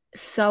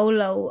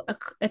solo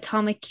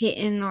Atomic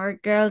Kitten or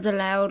Girls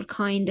Aloud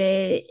kind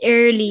of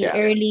Yeah.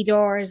 early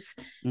doors.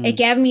 It Mm.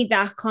 gave me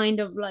that kind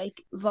of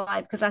like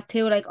vibe because that's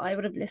who like I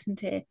would have listened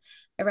to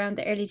around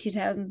the early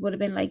 2000s would have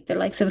been like the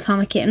likes of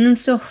Atomic Kitten and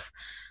stuff.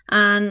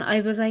 And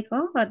I was like,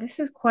 oh, this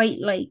is quite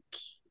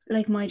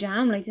like my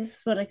jam. Like this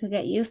is what I could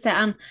get used to.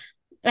 And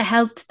it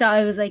helped that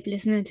I was like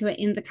listening to it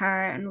in the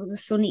car and it was a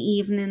sunny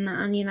evening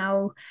and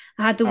I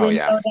had the Oh,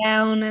 yeah. window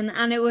down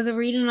and it was a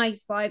really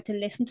nice vibe to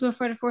listen to it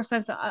for the first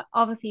time. So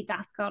obviously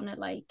that's gonna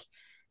like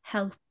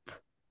help.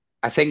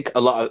 I think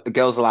a lot of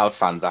Girls Aloud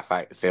fans,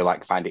 feel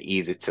like find it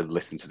easy to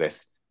listen to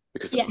this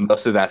because Yeah.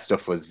 most of their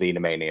stuff was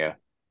Xenomania.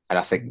 And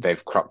I think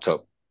they've cropped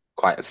up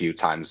quite a few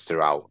times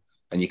throughout.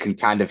 And you can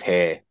kind of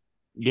hear,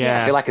 I Yeah.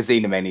 feel Yeah. like a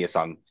Xenomania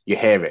song, you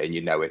hear it and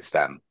you know it's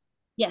them.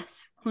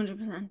 Yes.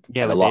 100%.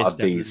 Yeah, And a with lot this of these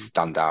definitely.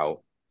 stand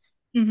out.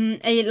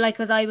 Like,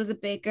 because I was a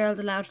big Girls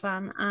Aloud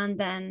fan, and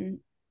then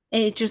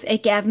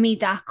it gave me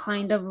that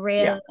kind of Yeah.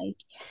 real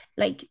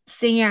like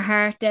sing your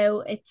heart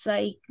out. It's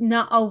like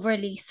not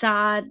overly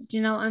sad. Do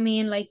you know what I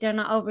mean? Like they're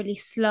not overly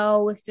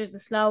slow. If there's a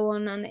slow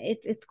one, and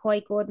it's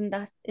quite good in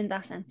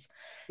that sense.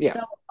 Yeah.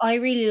 So I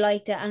really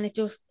liked it, and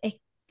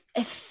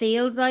it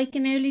feels like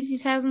an early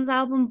 2000s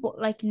album, but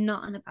like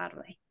not in a bad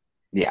way.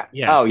 Yeah.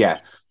 Yeah. Oh, yeah.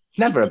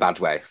 Never a bad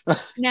way.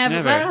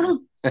 Never. Never. Well,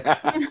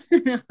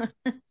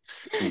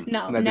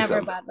 no, Maybe never a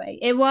some. bad way.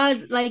 It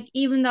was like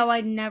even though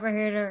I'd never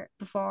heard her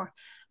before,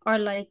 or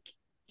like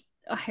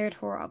I heard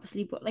her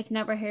obviously, but like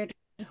never heard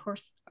her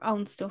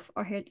own stuff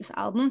or heard this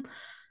album.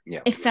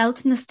 Yeah. It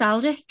felt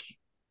nostalgic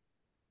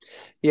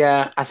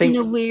Yeah. in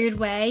a weird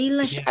way.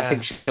 Like, I Yeah.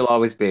 think she'll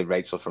always be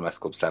Rachel from S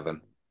Club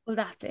 7. well,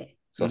 that's it.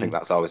 So I think Mm.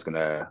 that's always going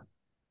to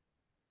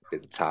be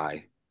the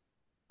tie.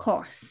 Of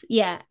course,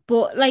 yeah.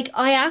 But like,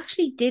 I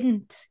actually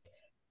didn't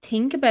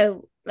think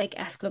about like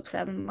S Club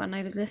 7 when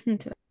I was listening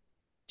to it.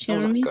 Do you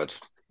Oh, know what I that's mean? good.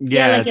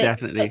 Yeah, Yeah,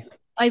 definitely.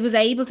 I was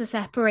able to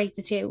separate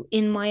the two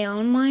in my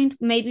own mind.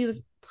 Maybe it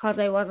was because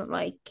I wasn't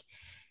like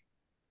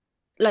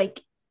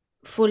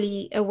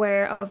fully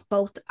aware of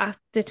both at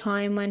the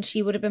time when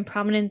she would have been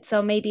prominent.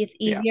 So maybe it's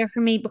Yeah. easier for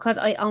me because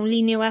I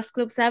only knew S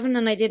Club 7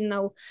 and I didn't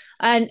know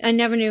I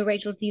never knew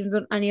Rachel Stevens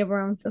on any of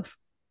her own stuff.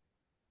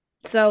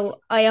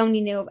 So I only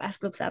knew of S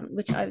Club 7,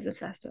 which I was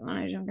obsessed with when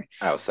I was younger.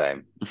 I was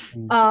same.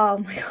 Mm. Oh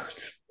my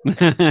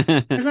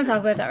God. Let's not talk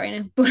about that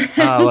right now. But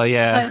Oh, well,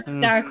 yeah. I'd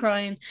start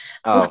crying.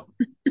 But Oh,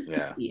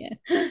 yeah.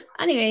 yeah.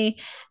 Anyway,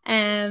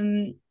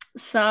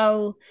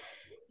 so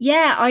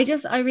yeah,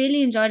 I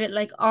really enjoyed it.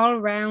 Like all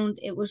around,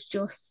 it was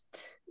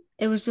just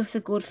a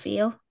good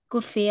feel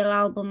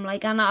album.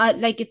 Like, and I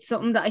like it's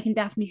something that I can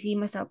definitely see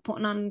myself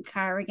putting on in the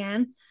car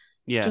again,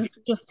 Yeah.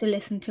 just to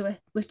listen to it,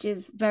 which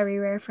is very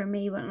rare for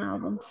me with an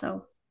album.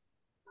 So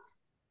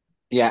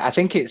Yeah, I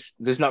think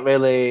there's not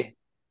really,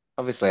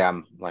 obviously,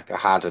 I'm like a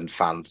hardened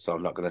fan, so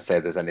I'm not going to say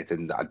there's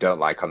anything that I don't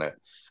like on it.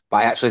 But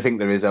I actually think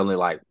there is only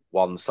like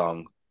one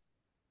song.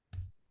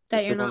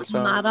 that Is you're there one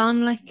not mad song?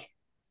 on, like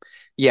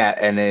Yeah,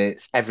 and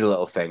it's Every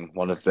Little Thing,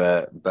 one of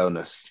the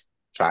bonus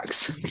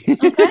tracks.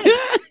 okay,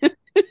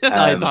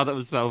 I Um, thought that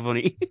was so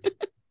funny.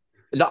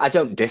 No, I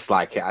don't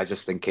dislike it. I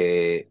just think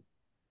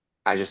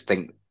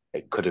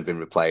it could have been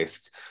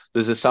replaced.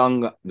 There's a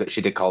song that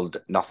she did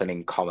called "Nothing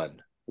in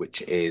Common,"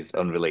 which is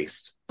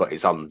unreleased, but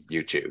it's on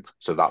YouTube,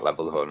 so that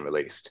level of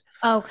unreleased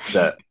Okay.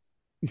 that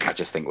I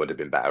just think would have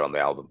been better on the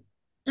album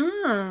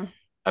Ah.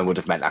 and would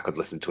have meant I could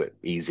listen to it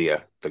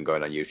easier than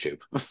going on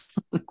YouTube.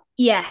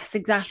 Yes,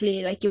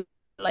 exactly. Like you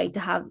like to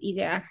have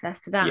easier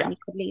access to that, and Yeah, you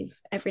could leave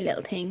every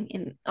little thing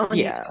in on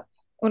YouTube yeah,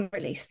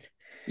 unreleased.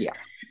 yeah.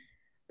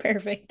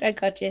 Perfect. I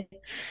got you.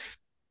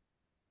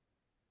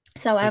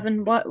 So,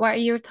 Evan, what are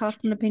your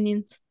thoughts and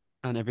opinions?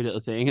 On every little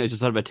thing. I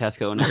just thought about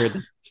Tesco when I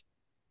heard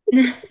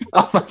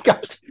Oh my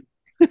God,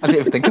 I didn't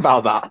even think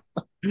about that.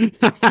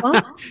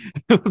 What?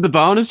 the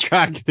bonus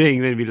track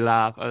thing made me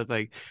laugh. I was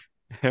like,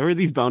 how are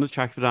these bonus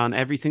tracks put on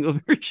every single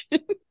version?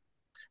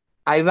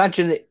 I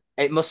imagine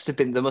it must have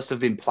been, they must have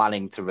been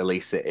planning to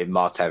release it in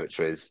more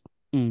territories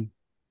Mm.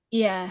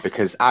 Yeah,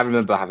 because I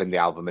remember having the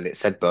album and it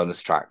said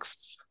bonus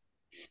tracks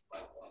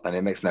and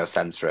it makes no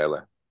sense really.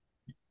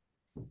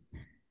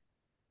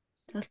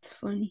 that's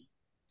funny.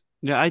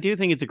 Yeah, I do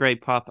think it's a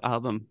great pop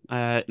album.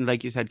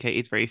 Like you said, Kate,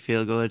 it's very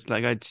feel good.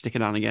 Like I'd stick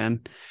it on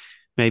again,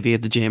 maybe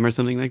at the gym or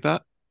something like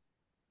that.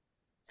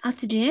 At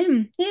the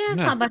gym. Yeah,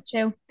 it's Yeah. not bad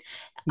too.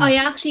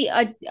 Mm.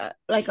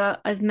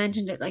 I've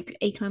mentioned it like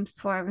 8 times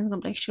before. Everyone's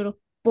gonna be like, shut up.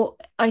 But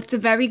it's a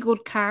very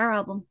good car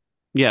album.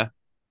 Yeah.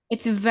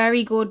 It's a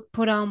very good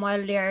put on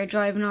while you're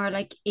driving or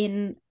like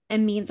in a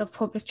means of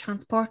public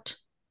transport,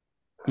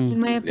 Mm. in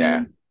my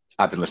Yeah, opinion.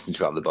 I've been listening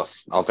to it on the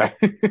bus all day.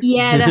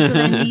 Yeah, that's what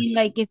I mean.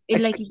 Like if it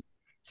like you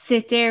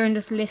sit there and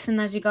just listen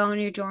as you go on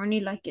your journey,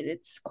 like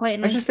it's quite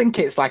a I nice. just think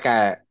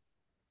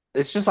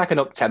it's just like an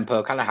up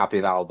tempo, kind of happy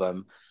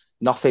album.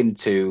 Nothing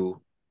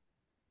too,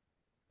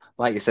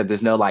 like you said,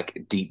 there's no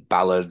like deep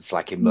ballads,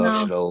 like No,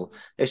 emotional.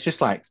 It's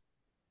just like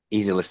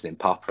easy listening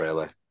pop,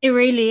 really. it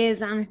really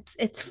is, and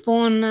it's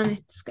fun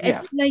and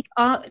Yeah, it's like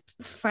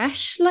it's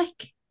fresh,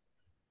 like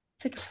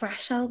it's like a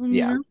fresh album, you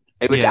yeah. know?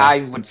 It would, Yeah, I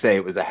would say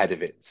it was ahead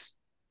of its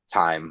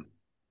time.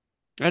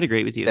 I'd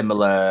agree with you.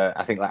 Similar,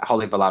 I think like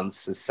Holly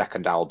Valance's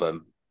second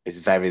album is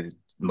very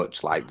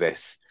much like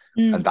this,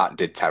 and Mm. that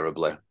did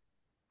terribly.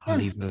 Yeah.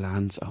 Holly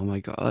Valance. Oh my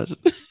God.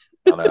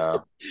 I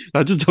know.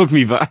 That just took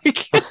me back.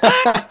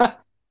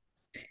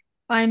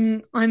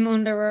 I'm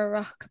under a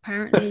rock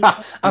apparently.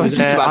 I She was was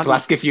just about to on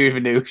ask if you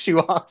even knew who she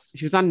was.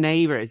 she was on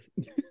Neighbours.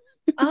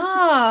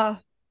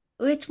 Ah,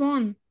 which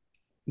one?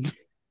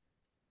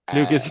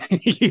 Lucas,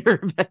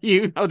 Uh,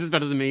 you know this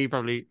better than me,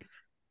 probably.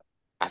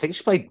 I think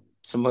she played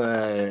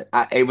somewhere.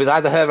 It was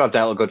either her or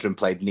Delta Goodrem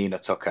played Nina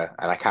Tucker,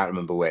 and I can't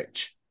remember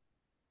which.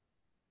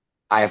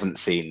 I haven't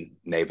seen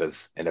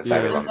Neighbours in a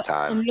very Yeah. long I'm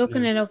time.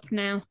 looking Yeah. it up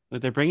now.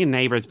 But they're bringing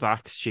Neighbours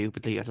back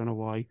stupidly. I don't know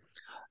why.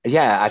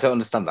 Yeah, I don't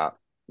understand that.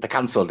 They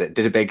cancelled it,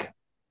 did a big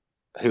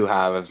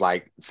hoo-ha of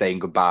like saying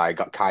goodbye,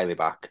 got Kylie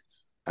back,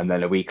 and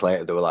then a week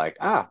later they were like,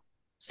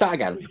 start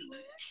again.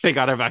 They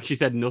got her back. She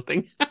said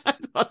nothing. I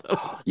thought that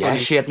was Yeah, funny.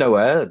 she had no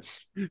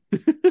words.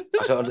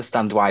 I don't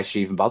understand why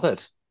she even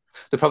bothered.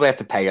 They probably had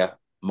to pay her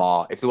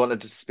more. If they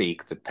wanted to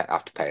speak, they'd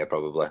have to pay her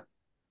probably.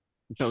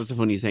 That was the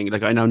funny thing.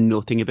 Like I know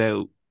nothing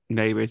about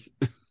Neighbours.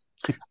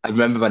 I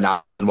remember my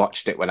nan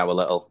watched it when I was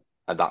little,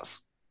 and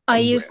that's I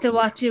used to really,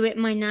 watch it with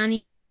my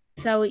nanny.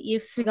 So it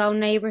used to go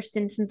Neighbour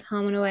Simpsons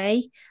Home and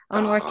Away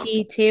on oh,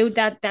 RT2.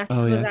 That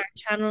Oh was yeah. our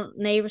channel,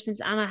 Neighbour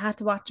Simpsons, and I had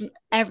to watch them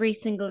every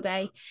single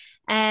day.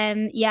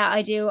 Yeah,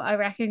 I do. I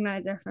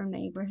recognize her from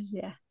Neighbours.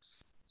 Yeah,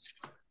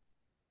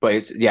 but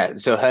it's yeah.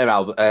 So her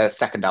album,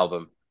 second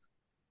album,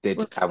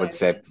 did was I would very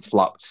say good.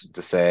 flopped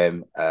the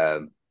same.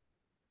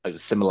 It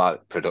was similar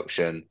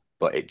production,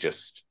 but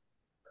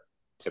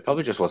it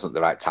probably just wasn't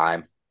the right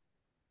time.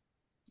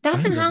 That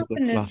I can love a good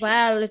happen as flop.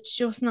 well. It's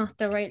just not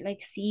the right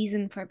like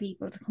season for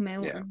people to come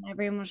out, Yeah, and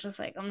everyone's just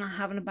like, I'm not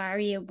having a bar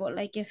you. But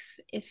like, if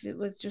it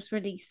was just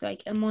released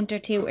like a month or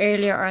two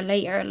earlier or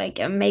later, like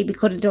it maybe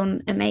could have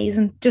done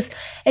amazing. Just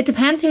it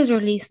depends who's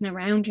releasing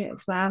around you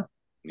as well.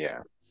 yeah.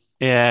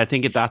 Yeah, I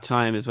think at that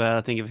time as well.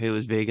 I think of who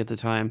was big at the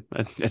time.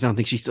 I don't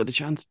think she stood a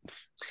chance.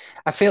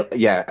 I feel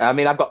yeah. I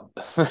mean, I've got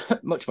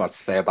much more to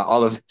say about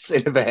all of this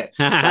in a bit,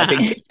 but I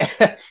think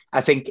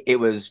I think it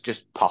was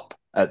just pop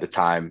at the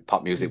time.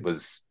 Pop music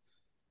was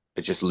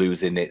just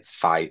losing its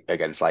fight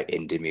against like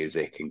indie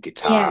music and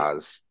Yeah.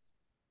 guitars,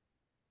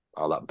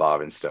 all that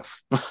boring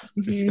stuff.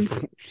 Mhm.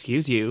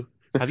 Excuse you.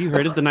 Have you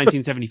heard of the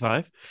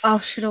 1975? Oh,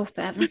 shut up,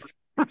 Evan.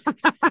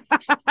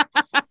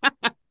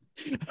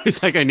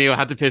 It's like I knew I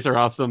had to piss her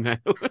off somehow.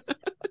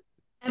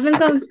 Evan's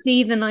going to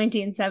see the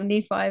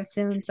 1975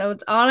 soon, so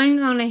it's all I'm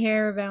going to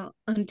hear about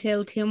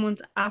until 2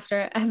 months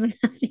after Evan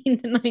has seen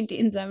the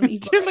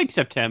Till 1975. like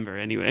September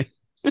anyway.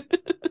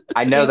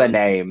 I know Yeah. their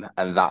name,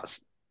 and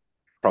that's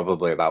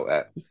probably about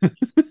it.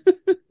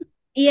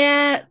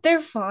 Yeah,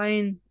 they're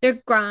fine.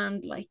 They're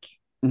grand. Like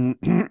I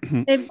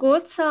they've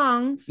good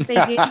songs.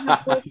 They do have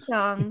good I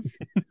songs.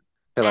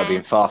 feel like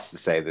being Um, forced to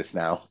say this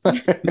now.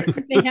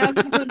 they have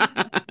good.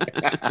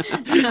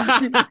 No,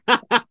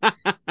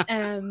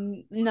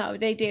 no,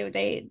 they do.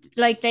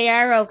 They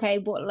are okay,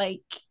 but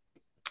like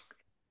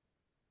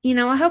You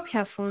know, I hope you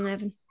have fun,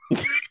 Evan.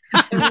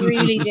 I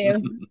really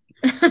do.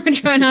 I'm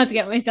trying not to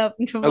get myself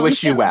in I trouble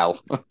wish you now.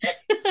 well.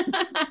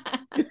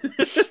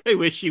 I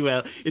wish you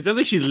well. It sounds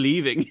like she's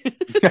leaving.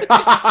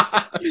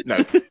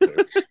 No.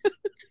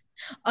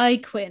 I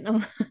quit.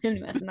 No,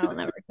 I'm messing. I'll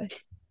never quit.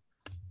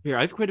 Here,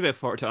 I've quit about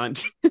 4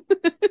 times.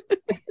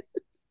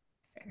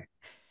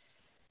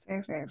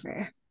 Fair, fair,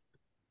 fair.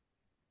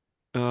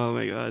 Oh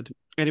my God.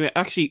 Anyway,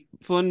 actually,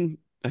 funny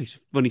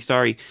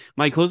story.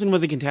 My cousin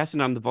was a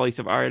contestant on The Voice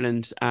of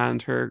Ireland,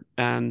 and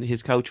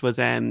his coach was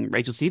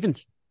Rachel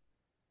Stevens.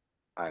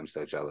 I am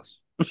so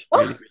jealous.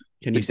 What? Really?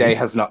 Can The you day sing?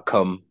 has not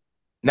come.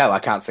 No, I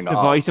can't sing at The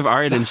all. Voice of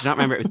Ireland. Do you not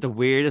remember? It was the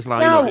weirdest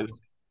lineup. No,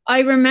 I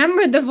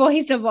remember the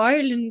voice of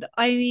Ireland.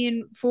 I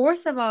mean,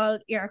 first of all,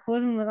 your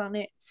cousin was on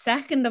it.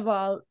 Second of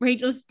all,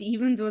 Rachel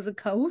Stevens was a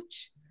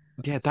coach.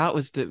 Yeah, that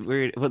was the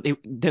weird. Well,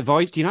 the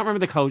voice. Do you not remember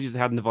the coaches they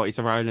had in The Voice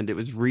of Ireland? It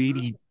was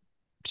really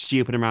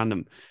stupid and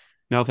random.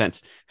 No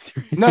offense.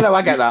 No,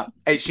 I get that.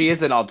 She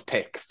is an odd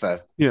pick for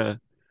Yeah,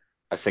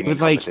 a it singing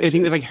was like I think it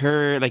competition. was like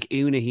her, like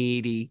Una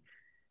Heady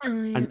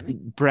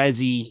and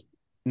Brezzy,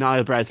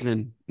 Niall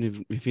Breslin.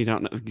 If you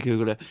don't know,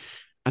 Google it.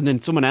 And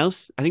then someone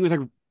else. I think it was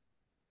like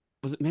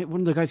was it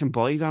one of the guys from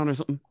Boyzone or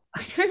something?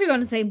 I thought you were going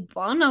to say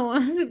Bono. I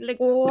was like,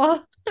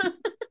 what? I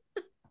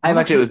What?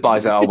 imagine it was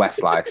Boys or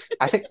Westlife.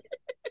 I think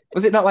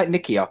was it not like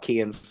Nikki or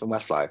Kian from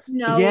Westlife?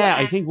 No, Yeah,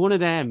 I think one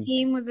of them.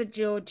 Team was a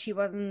judge. He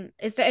wasn't.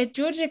 Is that a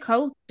judge a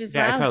coach as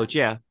Yeah, a well? coach.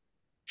 Yeah,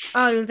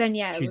 Oh, well, then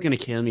yeah, she's gonna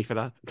kill me for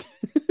that.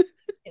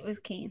 it was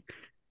Keen.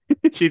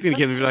 She's gonna That's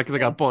kill me for that because I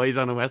got boys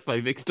on a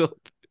Westlife mixed up.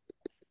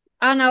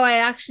 Oh no,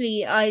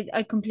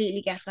 I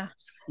completely get that.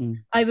 Mm.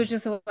 I was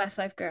just a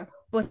Westlife girl,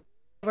 but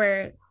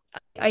where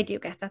I do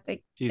get that.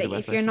 She's a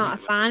If you're Westlife not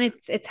a star. fan,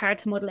 it's hard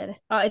to muddle it.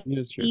 It's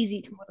That's true.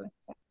 easy to muddle it.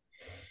 So.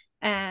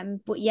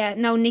 But yeah,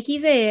 no,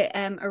 Nikki's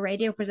a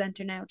radio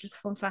presenter now. Just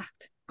fun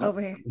fact Oh. over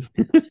here.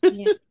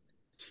 Yeah,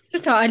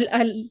 just thought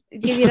I'll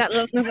give you that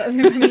little nugget of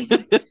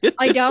information.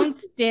 I don't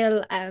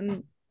still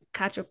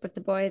catch up with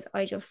the boys.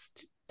 I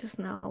just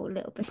know a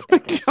little bit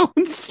about them.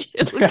 Don't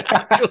steal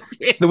catch up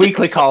with The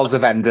weekly calls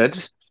have ended.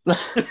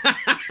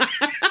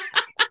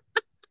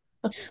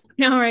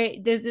 No,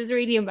 right. This is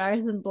really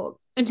embarrassing, but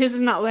and this is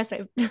not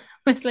Westlife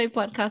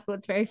podcast, but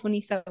it's very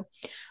funny. So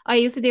I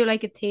used to do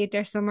like a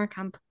theatre summer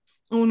camp.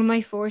 And one of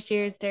my first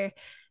years there,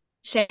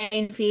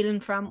 Shane Phelan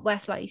from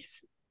Westlife's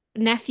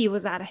nephew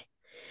was at it.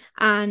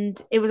 And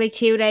it was like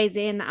 2 days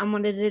in, and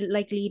one of the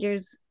like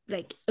leaders,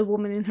 like a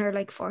woman in her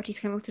like 40s,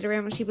 came up to the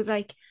room and she was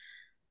like,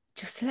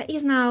 just to let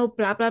you know,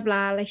 blah blah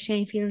blah, like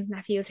Shane Phelan's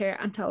nephew is here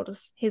and told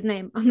us his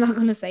name. I'm not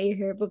gonna say it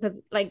here because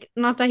like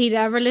not that he'd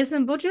ever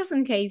listen, but just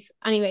in case.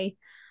 Anyway,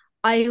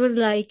 I was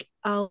like,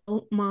 oh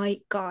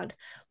my God,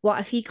 what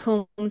if he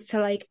comes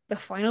to like the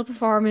final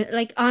performance?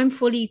 Like, I'm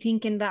fully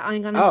thinking that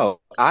I'm gonna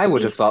Oh, I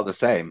would have be. thought the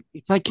same.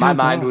 It's like My Count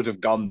mind Dog. would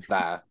have gone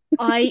there.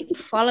 I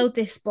followed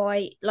this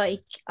boy.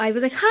 Like, I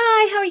was like,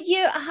 hi, how are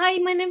you? Hi,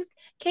 my name's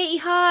Katie.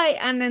 Hi.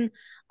 And then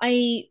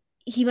I,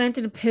 he went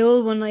to the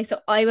pool one night.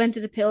 So I went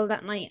to the pool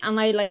that night and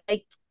I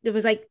like, it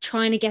was like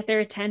trying to get their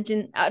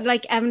attention.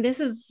 Like, Evan, this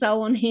is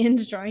so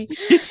unhinged, right?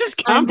 This is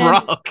And Camp then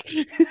Rock.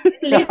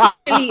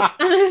 literally, and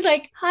I was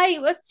like, "Hi,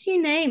 what's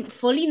your name?"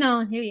 Fully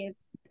knowing who he is,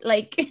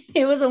 like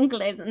it was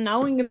Uncle Is,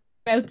 knowing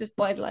about this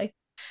boy's life.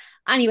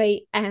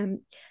 Anyway,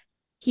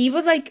 he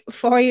was like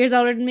 4 years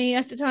older than me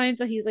at the time,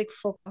 so he was like,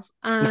 "Fuck off,"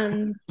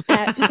 and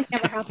nothing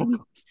ever happened.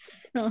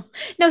 So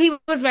no, he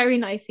was very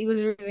nice. He was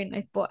really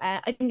nice, but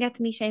I didn't get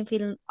to meet Shane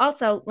Phelan.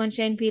 Also, when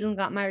Shane Phelan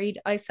got married,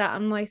 I sat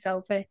on my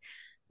sofa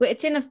with a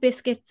tin of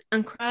biscuits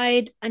and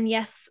cried. And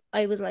yes,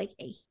 I was like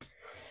 8.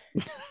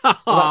 Well,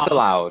 that's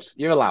allowed.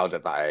 You're allowed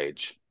at that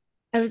age.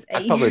 I was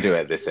I'd 8. probably do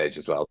it at this age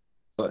as well,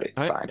 but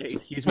it's fine.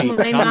 Excuse me,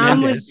 My John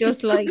mom was Mendes.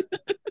 just like,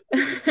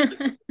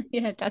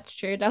 yeah, that's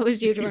true. That was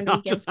due Do during the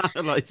not weekend. just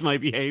analyze my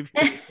behavior.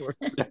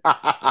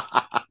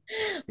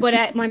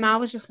 But my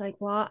mom was just like,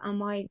 what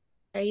am I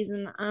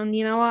raising? And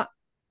you know what?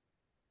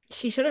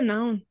 She should have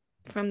known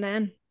from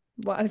then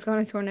what I was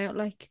going to turn out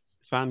like.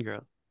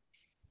 Fangirl.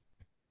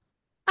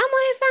 Am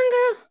I a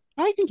fangirl?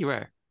 I think you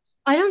are.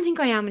 I don't think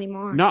I am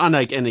anymore. Not on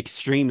like an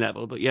extreme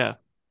level, but yeah.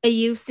 I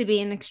used to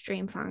be an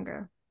extreme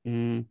fangirl,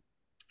 Mm.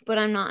 but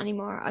I'm not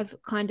anymore. I've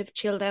kind of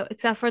chilled out,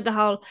 except for the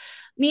whole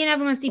me and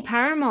everyone see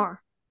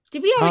Paramore.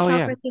 Did we already Oh talk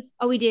yeah. about this?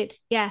 Oh, we did.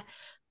 Yeah.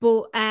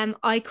 But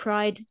I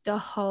cried the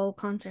whole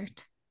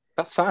concert.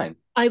 That's fine.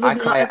 I was I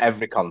cry not at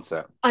every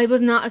concert. I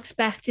was not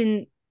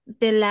expecting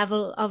the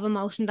level of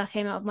emotion that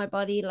came out of my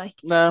body. Like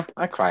No,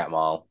 I cry at them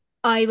all.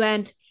 I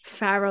went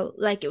feral,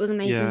 like it was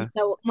amazing. Yeah.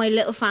 So my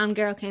little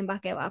fangirl came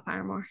back out at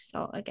Paramore.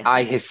 So I guess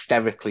I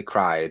hysterically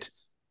cried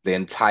the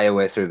entire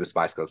way through the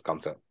Spice Girls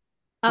concert.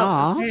 oh,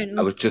 Aw. fair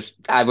enough.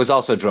 I was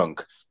also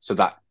drunk, so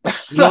that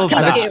Love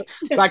kind that.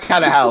 that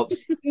kind of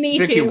helps. Me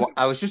too.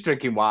 I was just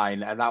drinking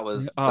wine, and that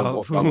was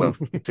Oh. the wrong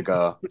way to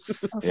go.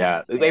 Okay.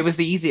 Yeah, it was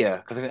the easier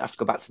because I didn't have to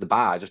go back to the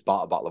bar. I just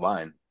bought a bottle of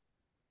wine.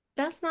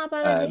 That's not a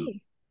bad Um, idea.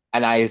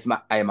 and I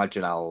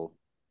imagine I'm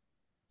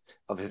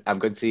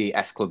going to see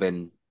S Club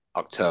in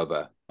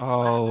October.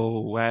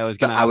 Oh, wow. I was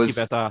But gonna ask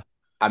you about that.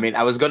 I mean,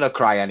 I was gonna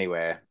cry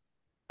anyway.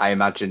 I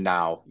imagine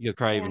now You'll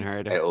cry even Yeah.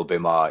 harder. it'll be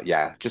more,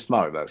 yeah, just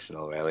more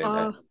emotional, really, isn't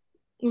it? Oh,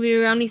 we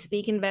were only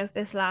speaking about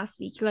this last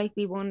week. Like,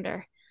 we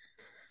wonder.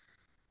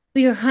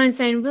 We were kind of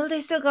saying, will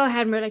they still go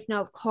ahead? And we're like,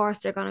 no, of course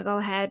they're going to go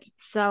ahead.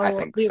 I So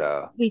think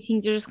so. we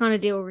think they're just going to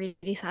do a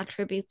really sad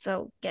tribute.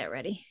 So get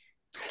ready.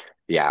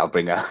 Yeah, I'll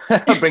bring a,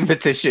 I'll bring the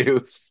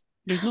tissues.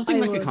 There's nothing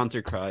I like a would.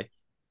 concert cry.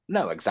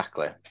 No,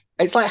 exactly.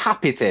 It's like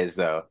happy tears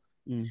though,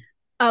 Mm.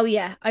 Oh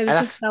yeah, I and was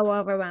just that's so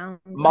overwhelmed.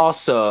 Like, more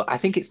so. I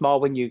think it's more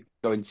when you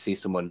go and see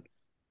someone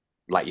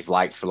like you've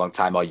liked for a long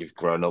time or you've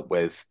grown up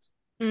with.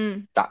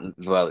 mm, That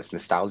well, it's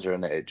nostalgia,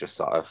 and it just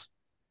sort of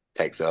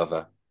takes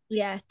over.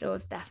 yeah, it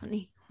does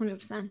definitely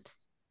 100%.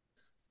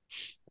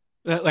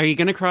 Are you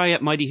gonna cry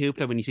at Mighty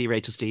Hoopla when you see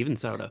Rachel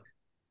Stevens solo?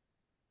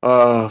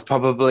 Oh,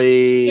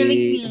 You're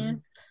like, probably. yeah,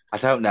 I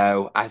don't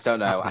know. I don't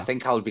know. I Oh,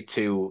 think I'll be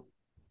too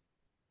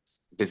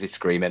busy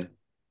screaming.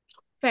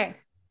 fair.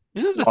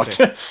 yeah, Yeah, that's Or, fair.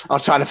 or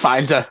trying to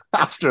find her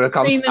after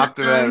screaming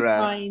after and a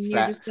crying.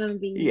 You're set. just gonna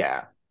be,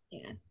 Yeah.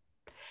 yeah.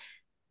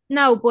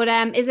 No, but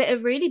is it a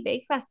really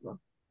big festival?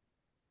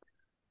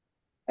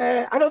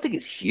 I don't think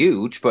it's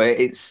huge, but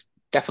it's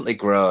definitely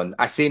grown.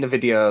 I seen a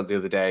video the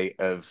other day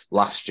of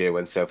last year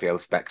when Sophie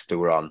Ellis Bextor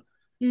were on,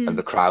 and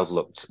the Mm, crowd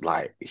looked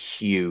like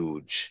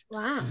huge.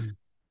 wow. Mm.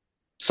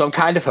 So I'm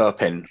kind of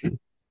hoping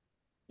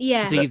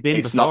So Yeah. that you've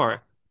been it's not.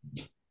 before.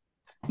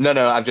 No,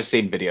 no, I've just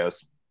seen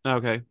videos.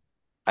 Okay.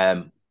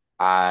 Um,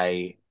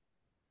 I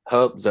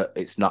hope that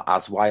it's not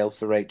as wild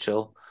for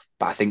Rachel,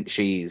 but I think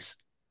she's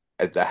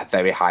a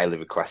very highly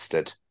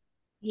requested,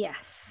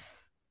 Yes.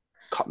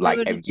 I like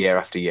would year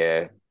after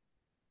year.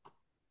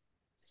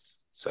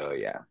 So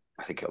yeah,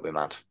 I think it'll be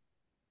mad.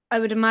 I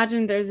would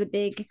imagine there's a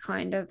big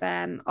kind of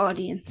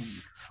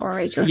audience for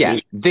Rachel Yeah,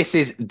 Stevens. this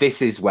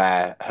is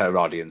where her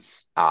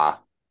audience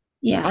are.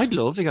 Yeah. I'd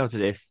love to go to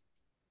this.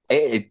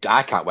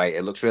 I can't wait.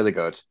 It looks really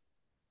good.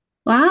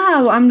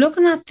 Wow, I'm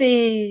looking at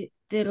the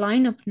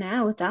lineup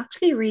now. It's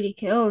actually really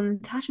cool.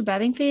 Natasha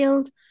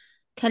Bedingfield,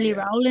 Kelly Yeah.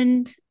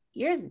 Rowland,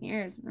 years and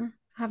years.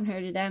 Haven't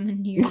heard of them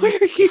in years. Why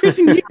are years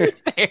and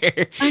years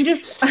there? I'm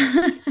just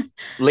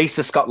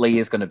Lisa Scott Lee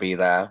is going to be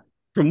there,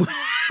 From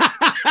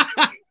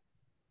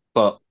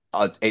but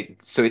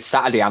so it's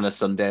Saturday and a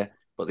Sunday,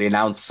 but they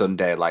announced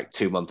Sunday like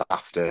 2 months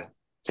after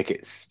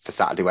tickets for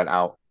Saturday went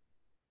out.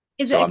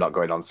 is So it I'm not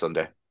going on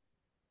Sunday.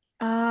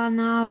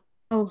 no.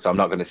 So I'm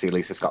not going to see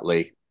Lisa Scott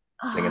Lee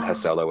singing her Oh,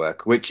 solo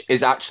work, which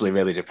is actually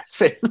really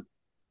depressing.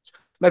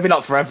 Maybe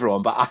not for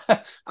everyone, but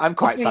I'm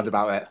quite sad okay.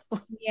 about it.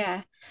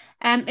 Yeah.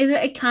 Is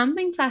it a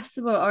camping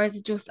festival or is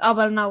it just oh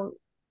well no,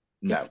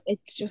 No,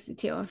 it's just a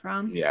to and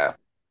from. yeah,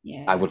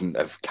 I Yeah. wouldn't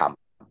have camped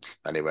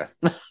anyway.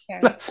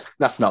 Fair.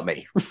 That's not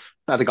me.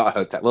 I'd have got a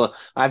hotel. Well,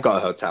 I've got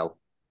a hotel.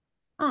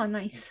 Oh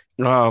nice.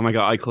 Oh my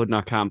God, I could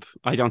not camp.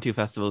 I don't do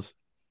festivals.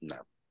 No,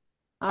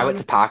 I Oh went no.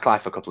 to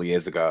Parklife a couple of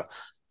years ago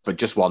for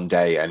just one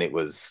day, and it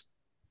was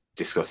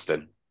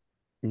disgusting.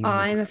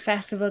 Mm. I'm a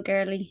festival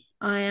girly.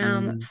 I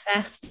am a Mm.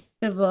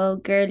 festival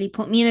girly.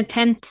 Put me in a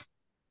tent.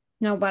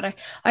 No bother.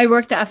 I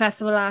worked at a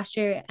festival last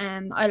year.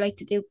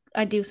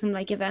 I do some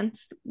like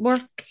events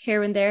work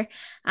here and there,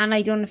 and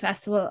I done a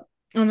festival.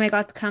 And I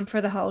got to camp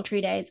for the whole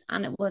 3 days,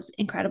 and it was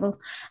incredible.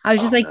 I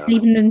was just Oh like no,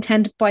 sleeping in a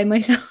tent by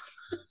myself.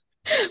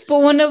 But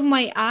one of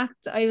my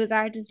acts, I was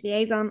artist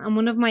liaison, and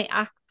one of my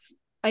acts,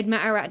 I'd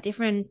met her at a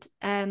different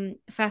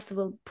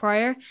festival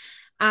prior,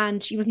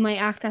 and she was my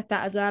act at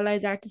that as well. I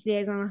was artist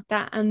liaison at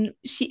that, and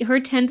her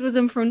tent was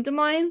in front of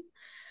mine,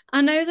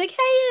 and I was like,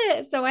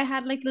 hey, so I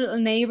had like a little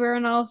neighbor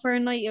and all for a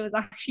night. It was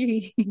actually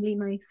really, really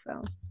nice.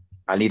 So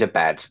I need a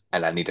bed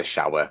and I need a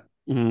shower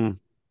Mm.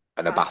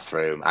 and a oh,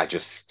 bathroom. I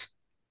just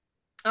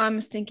I'm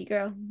a stinky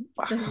girl.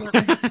 Doesn't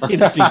matter.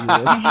 You're a stinky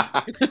girl.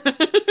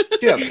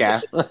 you don't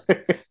care.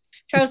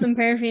 Throw some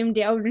perfume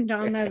deodorant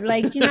on. I'm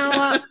like, you know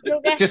what?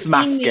 You'll get to Just see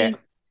mask it.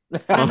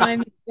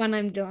 me when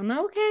I'm done.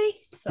 Okay.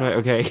 Right, So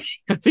okay.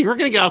 I think we're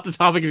gonna get off the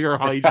topic of your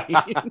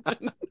hygiene.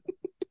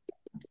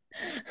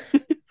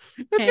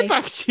 Let's get hey,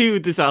 back to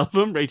this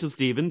album, Rachel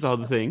Stevens, all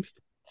the things.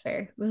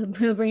 fair. We'll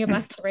bring it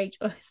back to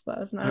Rachel, I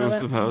suppose. Not I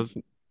about me. suppose.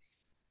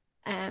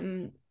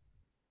 Um,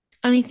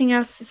 anything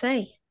else to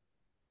say?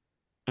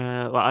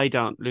 Well, I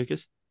don't,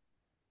 Lucas.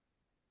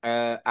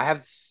 I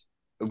have.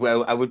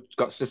 Well, I would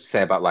got stuff to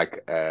say about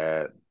like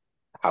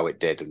how it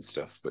did and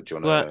stuff, but do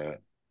you want Well, to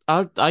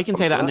I can come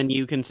say to that, and that? then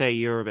you can say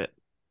your bit.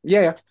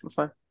 Yeah, yeah, that's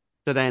fine.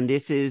 So then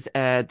this is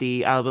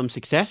the album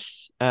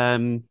Success.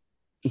 I'm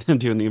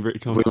doing the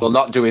inverted We commas. will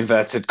not do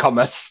inverted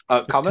commas,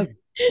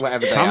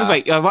 whatever they Commas,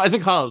 are. wait, what is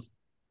it called?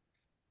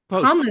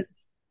 Quotes.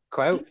 Commas,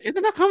 Quote,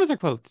 Isn't that commas or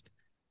quotes?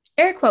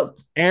 air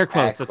quotes. Air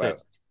air quotes, that's it.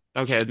 quote.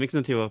 Okay, I was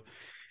mixing the two up.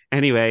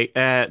 Anyway,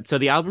 so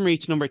the album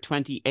reached number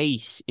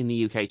 28 in the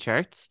UK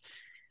charts.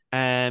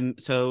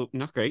 So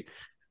not great.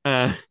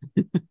 Uh,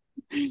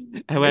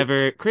 Nope.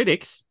 however,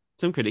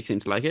 some critics seem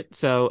to like it.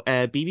 So,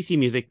 BBC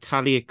Music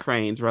Talia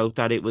Cranes wrote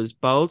that it was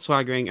bold,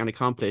 swaggering, and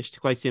accomplished.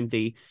 Quite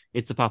simply,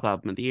 it's the pop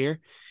album of the year.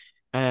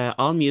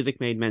 All Music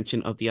made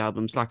mention of the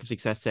album's lack of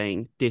success,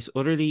 saying, "This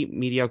utterly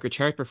mediocre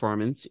chart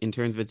performance, in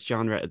terms of its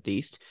genre at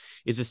least,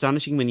 is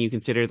astonishing when you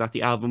consider that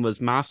the album was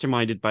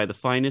masterminded by the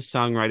finest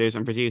songwriters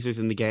and producers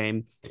in the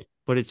game,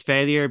 but its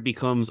failure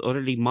becomes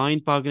utterly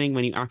mind-boggling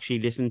when you actually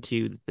listen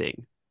to the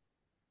thing."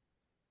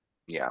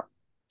 Yeah.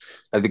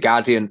 The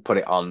Guardian put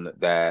it on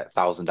their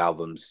 1,000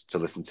 albums to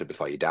listen to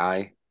before you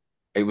die.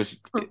 It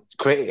was Huh.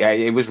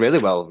 it was really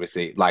well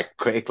received. Like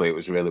critically, it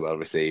was really well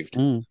received.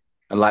 Mm,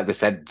 And like they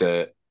said,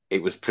 that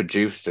it was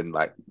produced and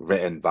like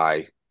written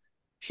by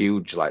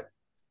huge like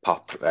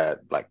pop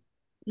like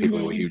people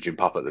who were Name. huge in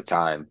pop at the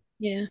time.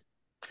 Yeah.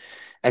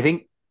 I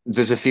think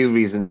there's a few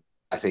reasons.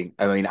 I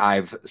mean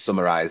I've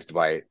summarized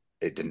why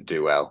it didn't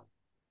do well.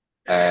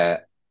 Uh,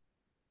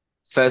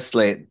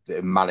 Firstly,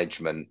 the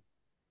management.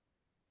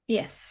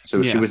 Yes.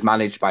 So she yeah. was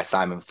managed by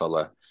Simon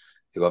Fuller,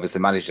 who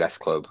obviously managed S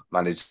Club,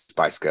 managed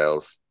Spice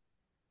Girls,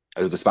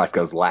 who the Spice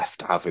Girls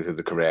left halfway through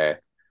the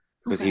career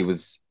because Okay.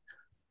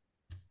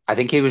 I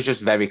think he was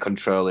just very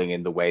controlling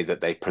in the way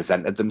that they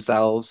presented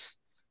themselves.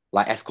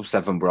 Like S Club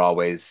 7 were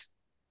always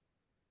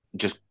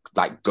just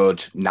like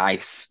good,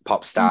 nice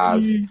pop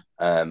stars.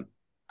 Mm.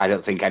 I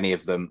don't think any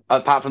of them,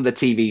 apart from the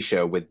TV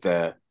show with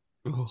the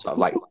sort of Oh.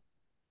 like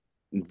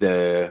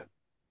the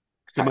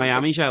The can't even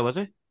think. Miami show, was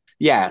it?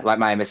 Yeah, like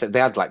Miami 7. They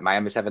had like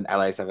Miami 7,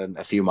 LA 7,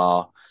 a few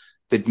more.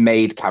 They'd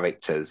made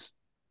characters,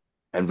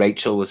 and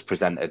Rachel was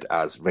presented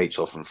as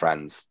Rachel from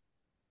Friends.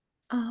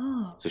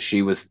 Oh. So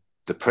she was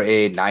the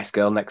pretty nice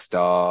girl next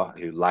door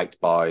who liked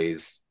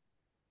boys.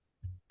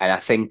 And I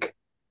think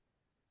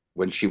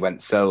when she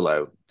went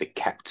solo, they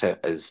kept her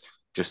as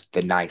just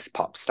the nice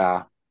pop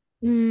star.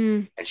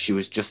 Mm. And she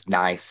was just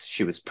nice.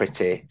 She was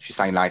pretty. She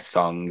sang nice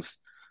songs.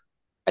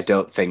 I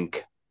don't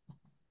think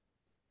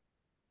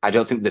I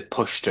don't think they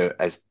pushed her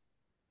as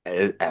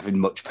having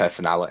much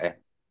personality.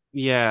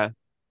 Yeah.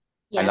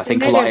 And Yeah, I they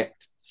think made her.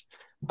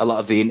 a lot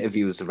of the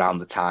interviews around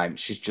the time,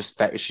 she's just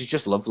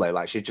lovely.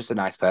 Like she's just a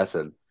nice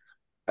person.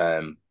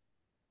 Um,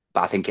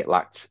 but I think it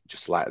lacked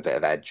just like a bit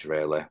of edge,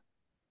 really.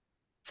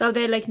 So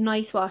they like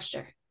nice washed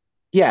her.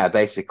 Yeah,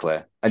 basically,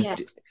 Yeah.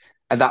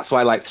 and that's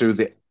why like through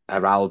the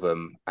her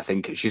album, I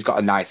think she's got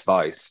a nice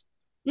voice.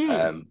 Mm.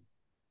 Um,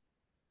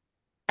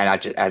 and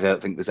I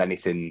don't think there's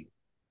anything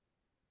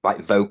like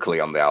vocally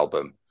on the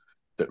album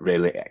that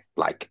really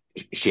like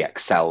she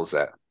excels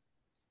at.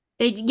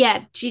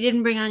 Yeah, she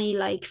didn't bring any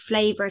like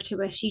flavor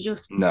to it. She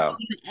just No,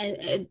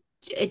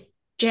 a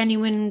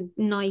genuine,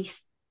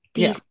 nice,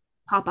 yeah, decent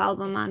pop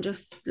album and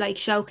just like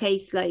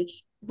showcase like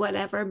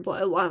whatever,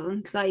 but it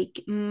wasn't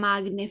like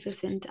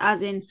magnificent,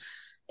 as in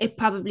it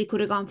probably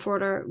could have gone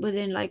further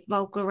within like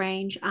vocal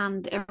range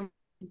and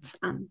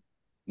and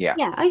yeah,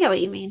 yeah, I get what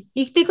you mean.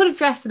 They could have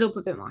dressed it up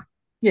a bit more.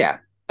 yeah.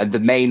 And the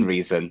main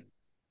reason,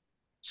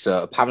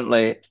 so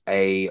apparently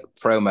a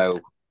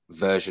promo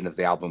version of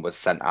the album was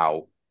sent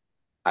out,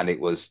 and it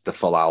was the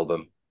full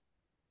album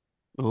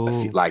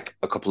Oh. like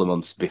a couple of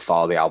months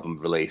before the album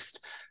released.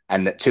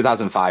 And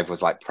 2005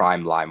 was like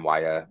prime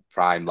LimeWire,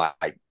 prime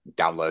like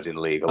downloading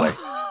legally.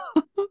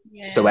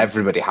 So Yeah.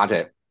 everybody had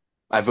it.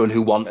 Everyone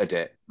who wanted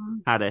it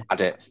Had it.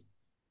 had it.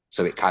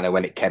 So it kind of,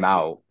 when it came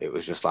out, it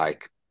was just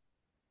like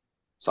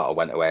sort of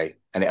went away.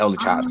 And it only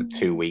charted for Oh,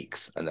 2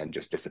 weeks and then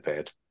just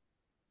disappeared.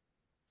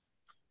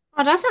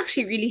 oh, that's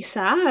actually really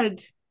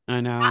sad.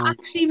 I That know.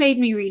 actually made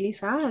me really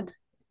sad.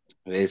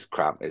 It is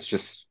crap. It's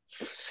just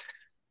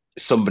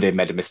somebody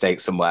made a mistake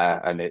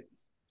somewhere and it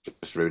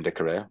just ruined a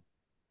career.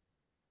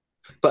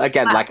 But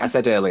again, like I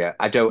said earlier,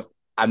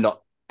 I'm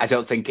not, I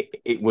don't think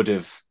it would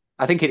have,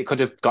 I think it could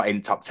have got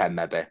in top 10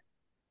 maybe,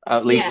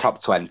 at least Yeah.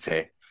 top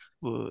 20.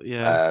 Well,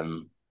 yeah.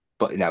 Um,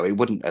 but it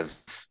wouldn't have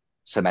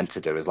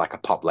cemented her as like a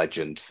pop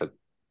legend for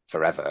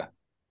forever.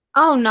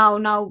 Oh no,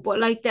 no, but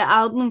like the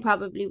album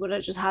probably would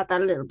have just had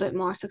that little bit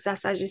more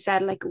success, as you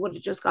said. Like it would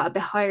have just got a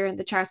bit higher in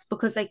the charts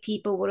because like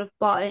people would have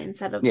bought it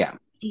instead of Yeah,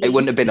 it engaging.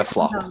 wouldn't have been a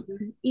flop,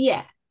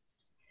 Yeah.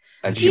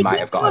 and Do she you might think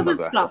have it got was a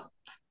another. flop?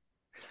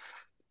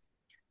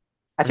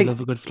 I I think love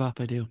a good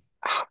flop, I do.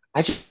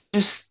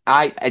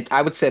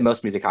 I would say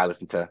most music I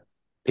listen to,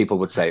 people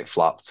would say it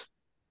flopped,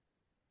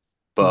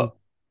 Mm. but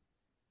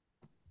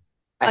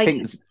I Like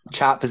think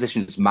chart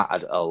positions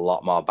mattered a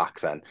lot more back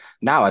then.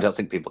 Now I don't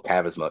think people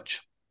care as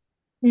much.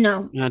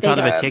 no, Yeah, I they thought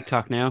about don't. Um,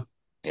 TikTok now.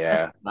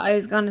 yeah, That's what I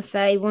was gonna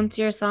say. Once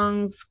your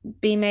songs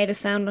be made a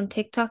sound on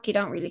TikTok, you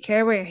don't really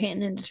care where you're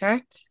hitting in the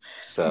charts.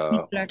 And so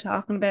people are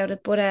talking about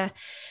it. But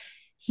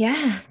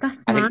yeah,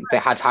 that's I mad. think they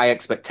had high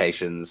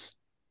expectations,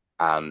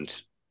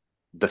 and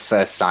the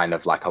first sign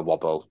of like a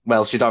wobble.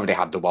 Well, she'd already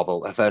had the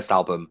wobble. Her first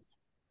album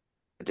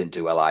didn't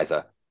do well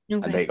either,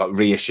 and Okay. they got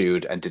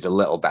reissued and did a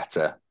little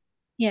better.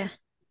 Yeah.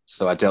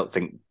 So I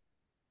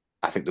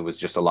think there was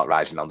just a lot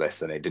riding on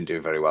this, and it didn't do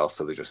very well.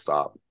 So they just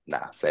thought,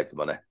 nah, save the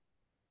money,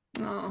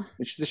 Oh,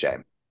 which is a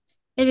shame.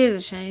 it is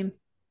a shame.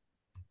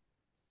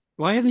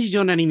 Why hasn't she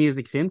done any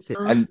music since it?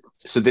 Oh, And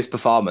so this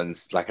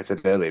performance, like I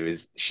said earlier,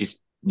 is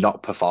she's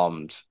not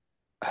performed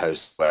her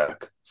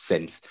work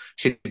since.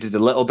 She did a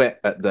little bit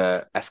at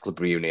the S Club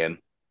reunion,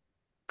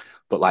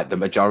 but like the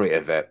majority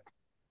of it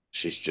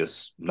she's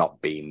just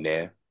not been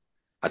near.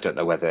 I don't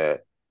know whether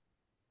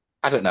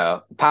I don't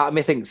know. Part of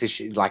me thinks is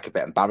she like a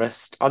bit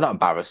embarrassed, or not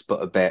embarrassed,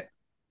 but a bit.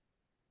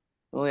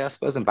 Well, yeah, I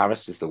suppose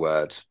embarrassed is the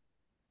word.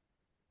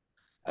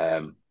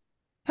 Um,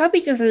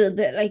 Probably just a little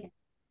bit like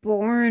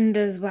bored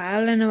as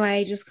well in a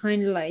way, just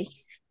kind of like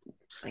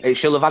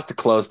she'll have had to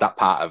close that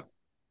part of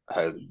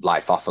her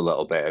life off a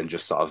little bit and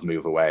just sort of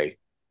move away.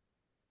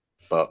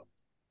 But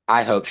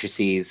I hope she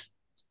sees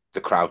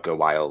the crowd go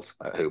wild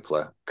at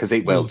Hoopla because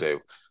it will Mm. do.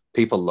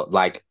 People look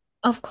like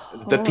of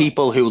the course.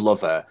 people who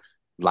love her,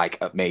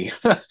 like at me,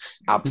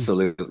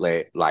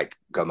 absolutely like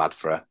go mad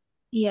for her.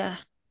 Yeah.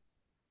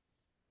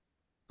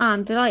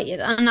 I'm delighted.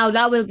 And now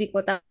that will be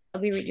good. That'll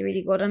be really,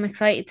 really good. I'm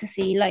excited to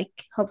see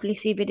hopefully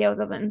see videos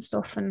of it and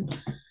stuff and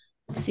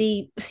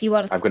see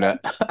what it's I'm gonna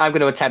I'm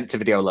gonna attempt to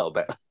video a little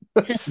bit.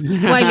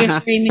 while you're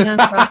screaming and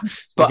crying.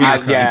 But Screaming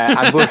and crying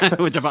yeah,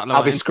 with a bottle of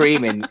I'll be wine.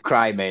 screaming,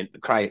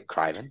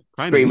 Crying.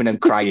 screaming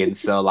and crying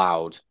so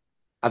loud.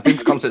 I've been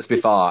to concerts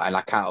before and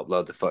I can't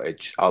upload the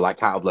footage or like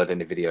can't upload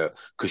any video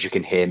because you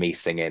can hear me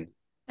singing.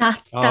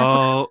 That's what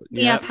Oh, happened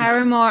to me yeah. at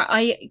Paramore.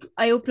 I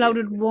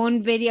uploaded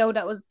one video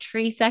that was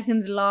 3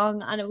 seconds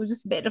long and it was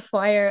just a bit of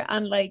fire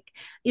and like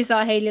you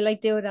saw Haley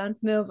like do a dance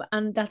move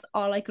and that's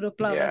all I could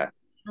upload. Yeah,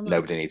 I'm like,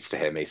 nobody needs to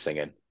hear me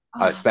singing,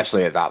 oh,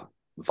 especially at that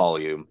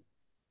volume.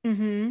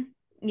 mm-hmm.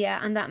 Yeah,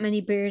 and that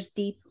many beers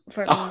deep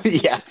for Oh me.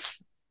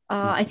 yes,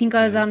 I think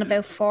I was Yeah. on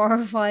about 4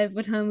 or 5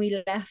 by the time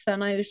we left,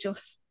 and I was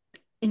just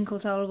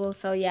inconsolable.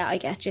 So yeah, I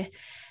get you.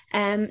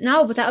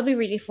 No, but that'll be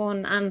really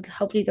fun, and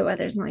hopefully the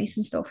weather's nice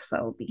and stuff. So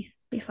it'll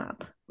be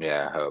fab.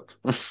 yeah, I hope.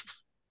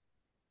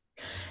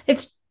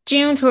 It's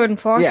June 3rd and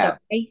 4th, though, Yeah,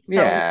 right? So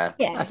yeah,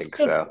 yeah, I think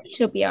so. it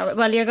should be all right.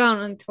 Well, you're going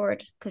on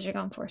third because you're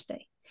going first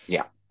day.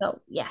 Yeah,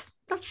 So yeah,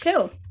 that's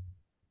cool.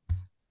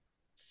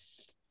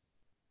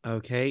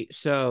 Okay,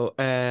 so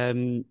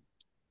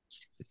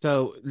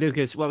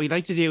Lucas, what we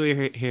like to do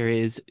here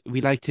is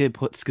we like to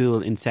put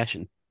school in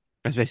session,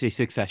 or especially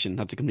succession.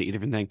 That's a completely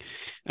different thing.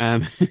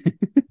 Um,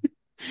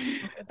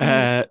 Okay, tell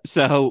me.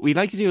 so we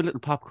like to do a little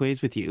pop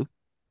quiz with you,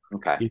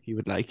 okay, if you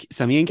would like.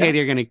 So me and yeah, Katie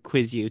are going to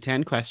quiz you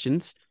 10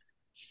 questions,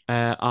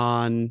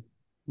 on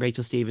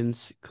Rachel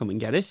Stevens. Come and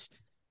get it.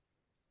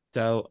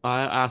 So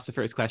I'll ask the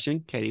first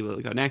question. Katie will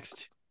go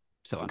next.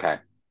 So on. okay.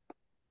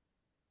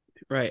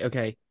 Right.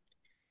 Okay.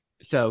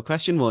 So,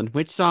 question one: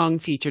 which song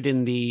featured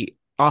in the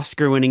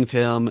Oscar-winning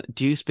film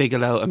Deuce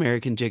Bigelow,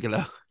 American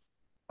Gigolo?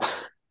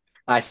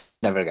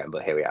 Never again,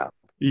 but here we are.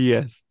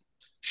 Yes.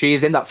 She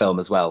is in that film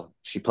as well.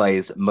 She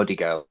plays Muddy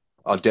Girl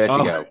or Dirty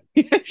Oh, Girl.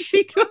 yeah,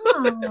 she does.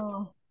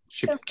 Oh,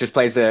 She so just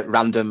plays a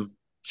random.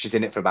 She's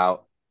in it for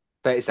about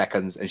 30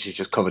 seconds and she's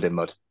just covered in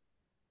mud.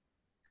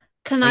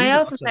 can I I need to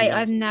also watch that say again.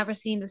 I've never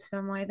seen this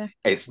film either.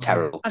 It's Oh,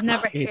 terrible. I've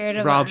never it's heard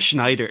of Rob it.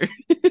 Schneider.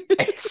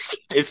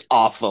 It's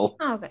awful.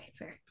 Okay,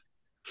 fair.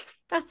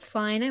 That's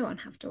fine. I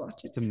won't have to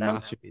watch it. It's a So,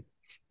 masterpiece.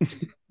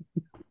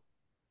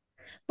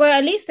 but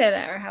at least they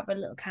let her have a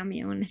little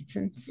cameo in it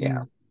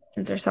Yeah.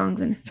 since her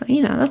songs in it. So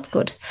that's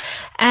good.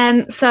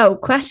 So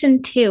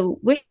question two: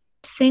 which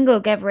single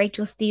gave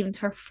Rachel Stevens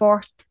her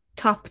fourth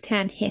top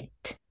 10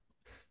 hit?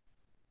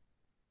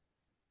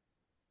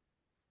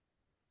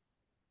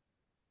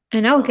 I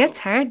know it gets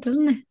hard,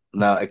 doesn't it?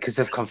 No, because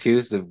I've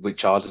confused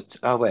which order.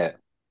 Oh, wait.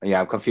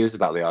 Yeah, I'm confused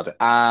about the order.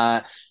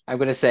 I'm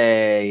going to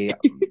say,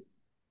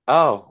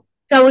 oh,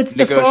 So it's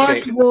the fourth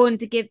negotiate. one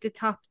to give the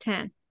top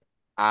 10.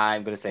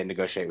 I'm going to say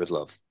negotiate with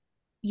love.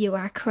 You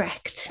are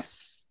correct.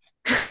 Yes.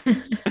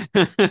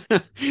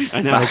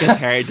 I know My, it gets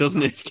hard,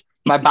 doesn't it?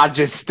 my badge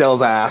is still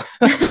there.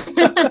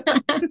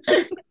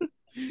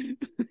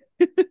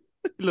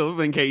 Love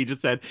when Katie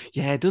just said,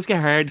 "Yeah, it does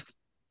get hard."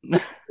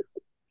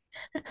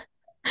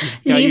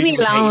 Yeah, Leave me usually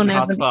with Katie in alone, the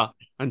hot everybody. spot,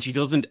 and she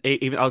doesn't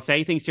even. I'll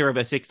say things to her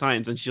about 6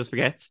 times, and she just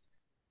forgets.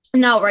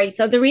 No, right.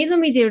 So the reason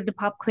we do the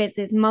pop quiz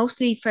is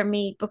mostly for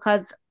me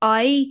because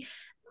I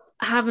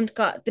haven't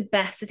got the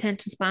best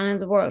attention span in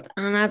the world.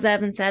 And as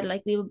Evan said,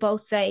 like we will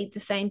both say the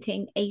same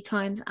thing 8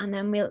 times, and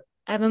then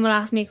Evan will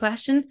ask me a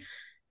question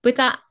with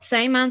that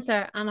same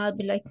answer, and I'll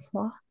be like,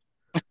 "What?"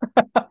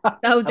 So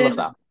I love this,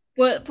 that.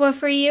 but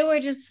for you,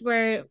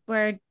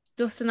 we're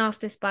dusting off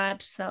this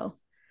badge. So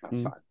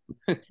That's Mm.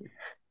 fine.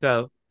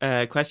 So,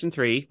 question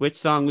three: which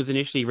song was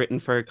initially written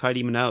for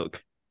Kylie Minogue?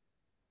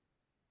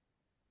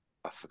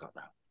 I forgot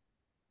now.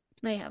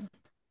 there you have.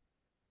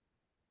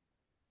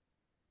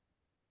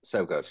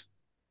 So good.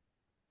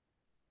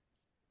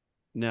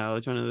 No,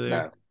 it's one of the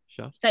No,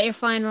 shot. Is that your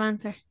final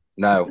answer?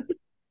 no.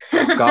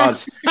 Oh, God.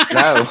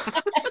 No.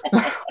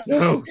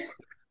 No.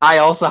 I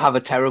also have a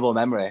terrible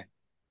memory.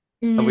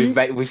 And Hmm.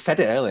 we've said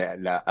it earlier.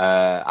 No,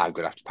 I'm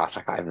gonna have to pass.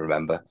 I can't even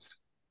remember.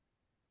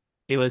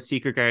 It was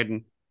Secret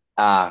Garden.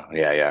 Yeah,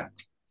 yeah.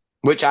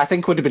 Which I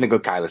think would have been a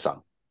good Kyla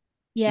song.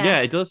 Yeah. Yeah,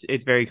 it does.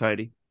 It's very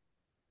Kylie.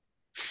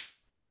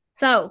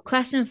 So,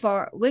 question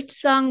four: which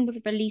song was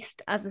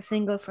released as a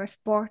single for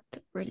Sport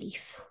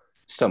Relief?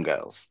 Some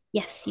girls.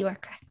 Yes, you are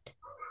correct.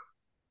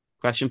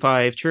 Question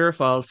five: true or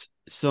false?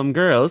 Some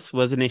Girls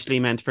was initially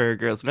meant for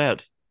Girls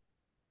Aloud.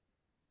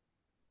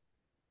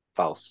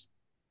 False.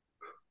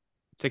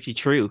 It's actually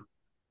true.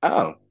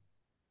 Oh,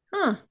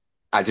 Huh.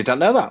 I did not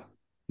know that.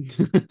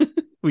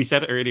 We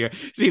said it earlier.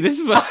 See, this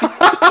is what.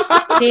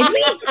 Did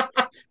we?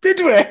 Did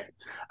we?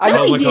 I No,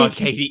 know. Oh we my God, did.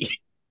 Katie.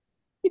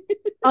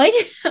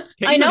 I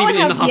I Katie's not know I even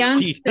in the have the hot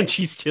seat and answer.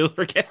 she still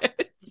forgets.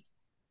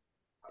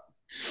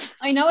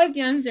 I know I have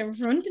the answer in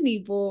front of me,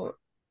 but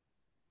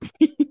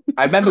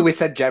I remember we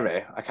said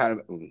Jerry. I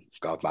can't remember.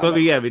 God, my But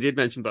yeah, memory. we did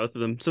mention both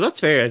of them. So that's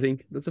fair, I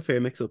think. That's a fair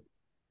mix up.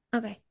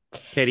 okay.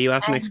 Katie, you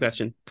ask the next Um,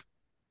 question.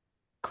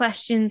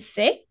 question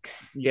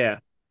 6. Yeah.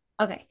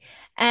 Okay.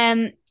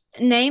 Um,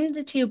 name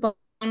the two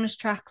bonus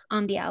tracks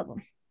on the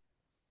album.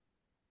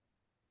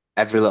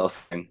 Every little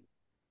thing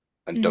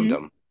and Dum Mm-hmm.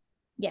 Dum.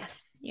 Yes,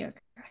 you're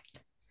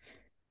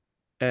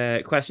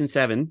correct. Question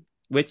 7.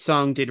 Which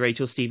song did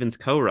Rachel Stevens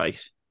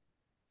co-write?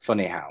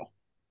 Funny how.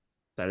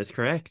 That is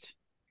correct.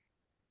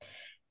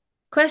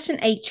 Question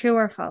 8, true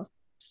or false?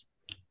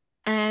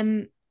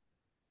 Um,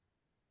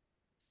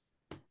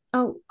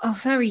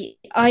 sorry.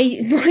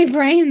 My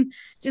brain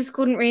just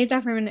couldn't read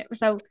that for a minute.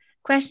 So,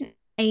 question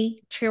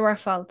 8, true or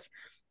false?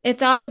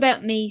 It's all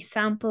about me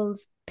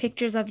samples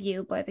Pictures of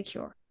You by The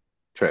Cure.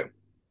 True.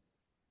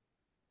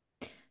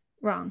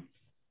 Wrong.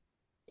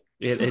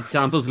 It's It false.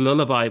 samples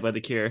Lullaby by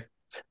The Cure.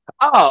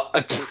 Oh,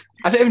 I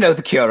don't even know who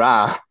the Cure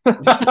are.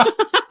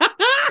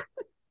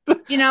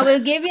 We'll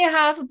give you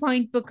half a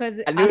point because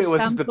I knew I it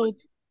was the. sampled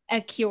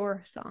a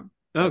Cure song.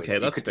 Oh, Okay, you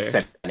that's could have fair.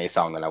 said any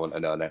song and I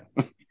wouldn't have known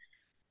it.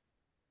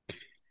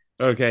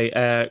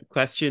 Okay,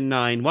 question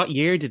 9. What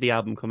year did the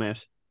album come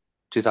out?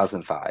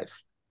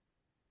 2005.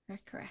 You're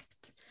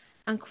correct.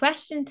 And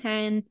question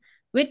 10,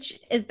 which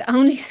is the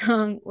only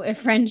song with a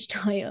French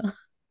title?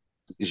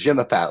 Je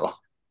m'appelle.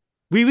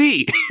 Oui,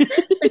 oui.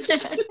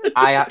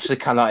 I actually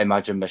cannot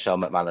imagine Michelle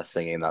McManus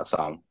singing that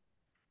song.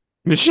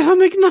 Michelle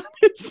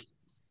McManus.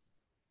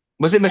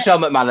 Was it Michelle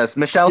McManus?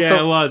 Michelle Yeah,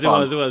 it was, it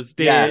someone. was, it was.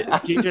 The Yeah.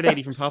 ginger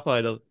lady from Pop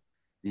Idol.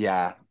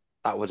 Yeah,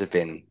 that would have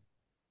been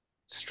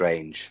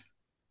strange.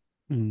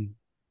 Hmm.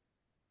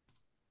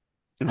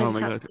 I Oh just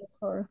my have to God. look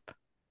her up.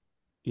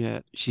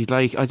 Yeah, she's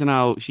like, I don't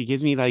know, she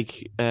gives me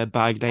like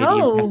bag lady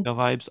in Oh, Tesco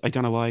vibes. I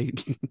don't know why.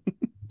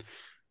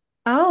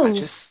 I oh,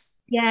 just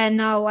yeah,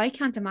 no, I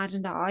can't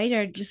imagine that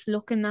either. Just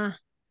looking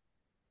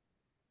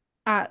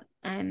at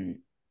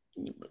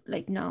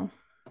like no,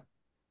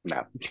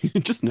 no.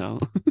 Just no.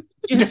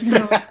 just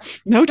no.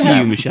 No to No.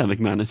 you, Michelle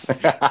McManus.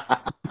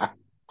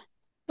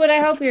 But I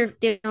hope you're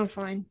doing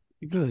fine.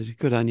 Good,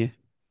 good on you.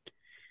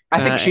 I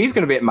think Uh, she's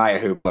going to be at Maya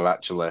Hoopla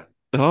actually.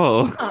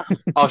 oh, Oh,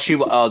 Oh,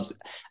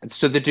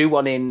 so they do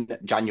one in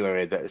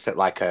January that's at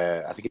like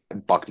I think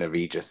it's Bognor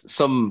Regis,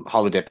 some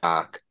holiday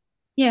park,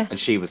 yeah. and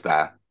she was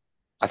there.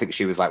 I think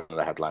she was like one of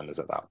the headliners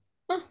at that.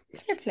 Oh,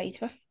 fair play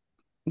to her.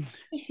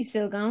 Is she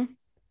still going?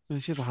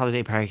 she has a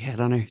holiday park head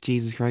on her.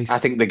 Jesus I Christ.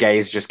 think the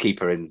gays just keep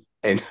her in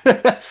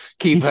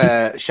keep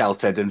her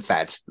sheltered and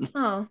fed.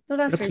 Oh, well,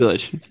 that's That's really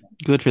good.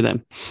 Good for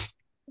them.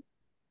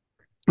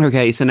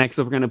 Okay, so next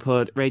up we're going to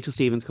put Rachel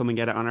Stevens Come and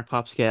Get It on our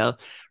pop scale,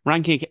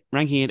 ranking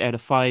it out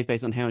of 5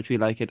 based on how much we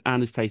like it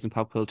and its place in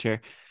pop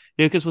culture.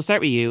 Lucas, we'll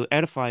start with you.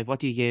 Out of 5, what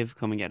do you give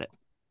Come and Get It?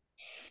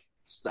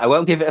 I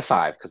won't give it a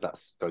 5 because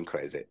that's going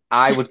crazy.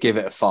 I would give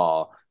it a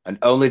 4 and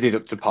only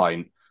deduct a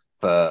point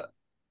for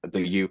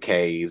the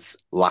UK's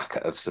lack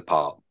of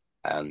support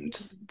and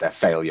their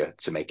failure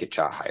to make it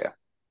chart higher.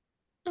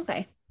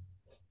 okay.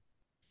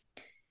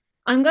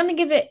 I'm gonna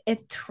give it a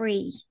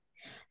 3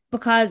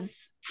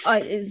 because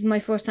it was my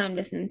first time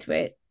listening to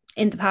it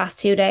in the past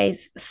 2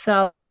 days.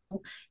 So,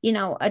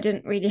 I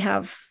didn't really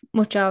have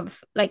much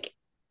of like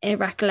a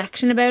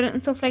recollection about it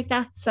and stuff like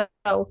that. So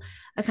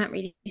I can't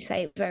really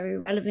say it's very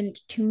relevant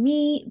to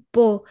me.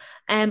 But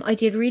I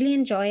did really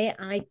enjoy it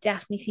and I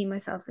definitely see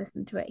myself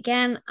listening to it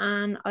again.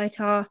 And I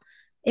thought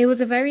it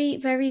was a very,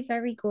 very,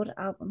 very good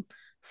album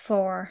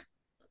for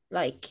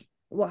like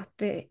what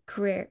the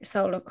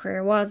solo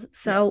career was.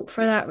 Yeah. So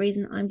for that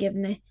reason, I'm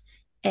giving it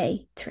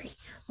a 3.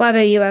 What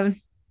about you,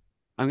 Evan?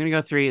 I'm going to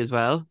go 3 as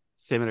well.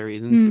 Similar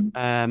reasons.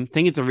 Mm.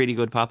 Think it's a really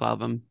good pop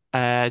album.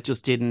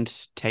 Just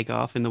didn't take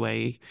off in the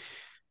way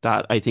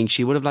that I think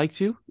she would have liked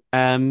to.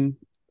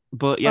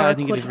 But yeah, Or I it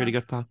think it could is really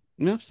have. good pop.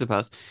 No, I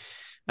suppose.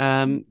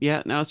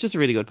 Yeah, no, it's just a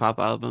really good pop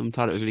album.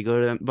 Thought it was really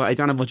good, but I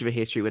don't have much of a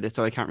history with it,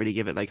 so I can't really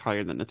give it like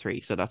higher than a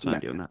 3. So that's why I'm No.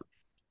 doing that.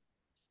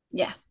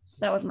 Yeah,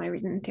 that was my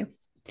reasoning too.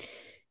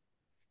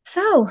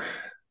 So,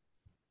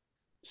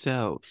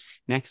 So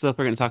next up,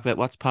 we're going to talk about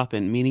what's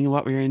popping, meaning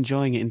what we're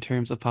enjoying in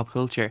terms of pop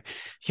culture.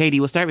 Katie,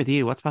 we'll start with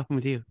you. What's popping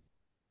with you?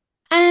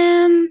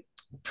 um,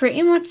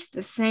 pretty much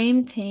the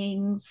same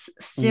things.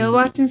 Still Mm.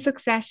 watching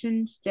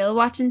Succession, still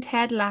watching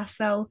Ted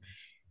Lasso,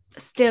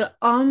 still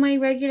all my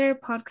regular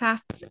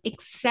podcasts,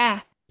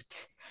 except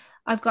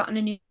I've gotten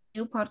a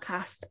new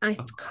podcast and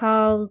it's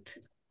called,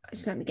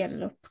 just let me get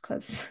it up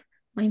because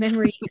my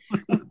memory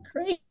is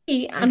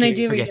crazy and I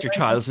do really Forget your like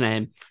child's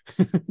name.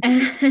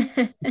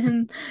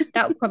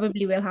 that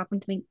probably will happen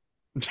to me.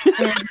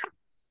 Um,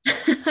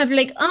 I'm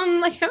like,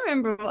 I can't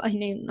remember what I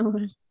named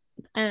those.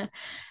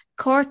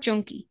 Court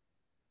Junkie.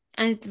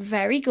 and it's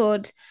very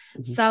good.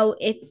 Mhm. So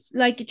it's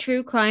like a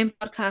true crime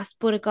podcast,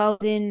 but it goes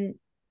in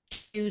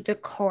to the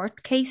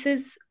court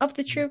cases of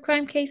the true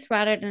crime case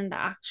rather than the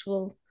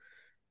actual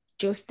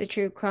just the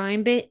true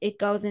crime bit. It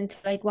goes into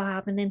like what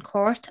happened in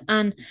court,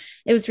 and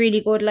it was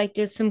really good. Like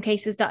there's some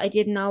cases that I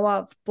didn't know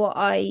of, but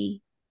I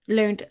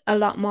learned a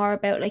lot more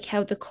about like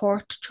how the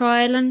court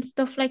trial and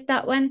stuff like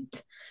that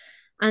went.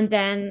 And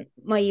then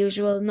my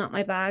usual, not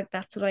my bag.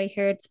 That's what I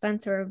heard.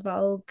 Spencer and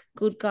Vogue,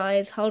 Good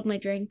Guys, Hold My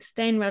Drink,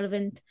 Staying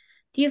Relevant,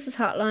 The Useless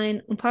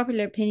Hotline,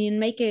 Unpopular Opinion,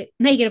 Make It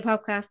a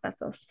Podcast.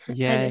 That's us. I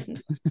Yeah.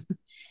 listened.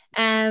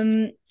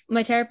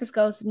 My therapist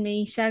ghosted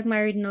me. Shagged,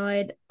 married,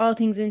 annoyed. All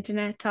things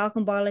internet.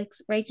 Talking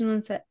bollocks.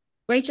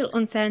 Rachel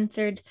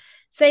uncensored.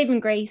 Saving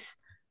Grace.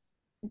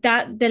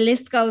 That the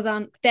list goes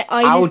on. That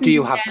I How do listened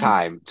you to have them.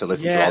 time to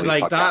listen to Yeah, all these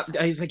like that.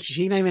 podcasts? It's like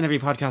she naming every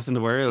podcast in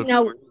the world.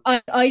 No,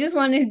 I just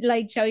wanted to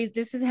like show you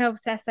this is how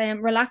obsessed I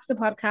am. Relax the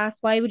podcast.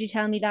 Why would you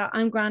tell me that?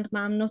 I'm grand,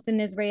 ma'am.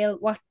 Nothing is real.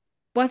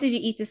 What did you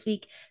eat this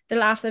week? The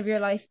laughs of your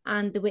life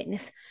and the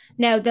witness.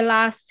 Now the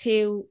last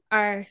two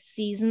are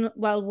season.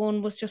 Well,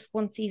 one was just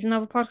one season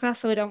of a podcast,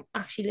 so I don't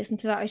actually listen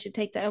to that. I should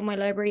take that out of my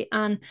library.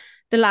 And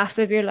the laughs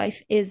of your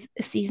life is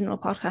a seasonal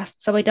podcast,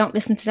 so I don't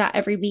listen to that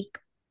every week.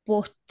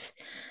 But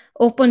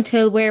up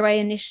until where I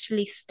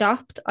initially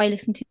stopped, I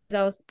listened to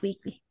those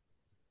weekly.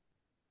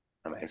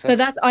 Amazing. So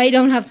that's I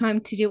don't have time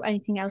to do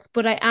anything else,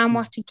 but I am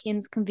watching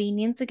Kim's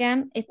Convenience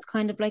again. It's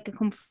kind of like a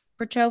comfort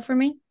show for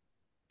me.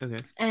 Okay.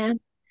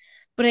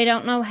 But I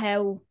don't know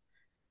how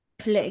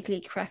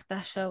politically correct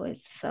that show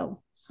is,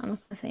 so I'm not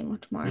gonna say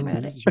much more Oh, I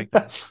about need it. to check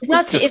that. It's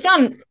not Just it's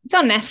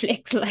on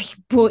Netflix, like,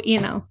 but you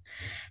know.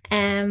 What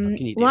can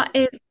you do? What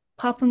is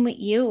popping with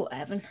you,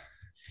 Evan?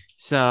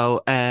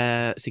 So,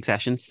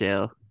 Succession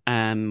still.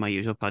 My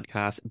usual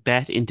podcast.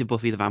 Bet into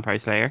Buffy the Vampire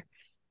Slayer.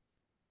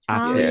 Oh yeah.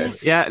 Absolutely.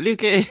 yes, Yeah,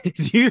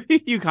 Lucas,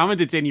 you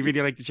commented saying you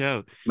really like the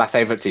show. my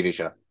favorite TV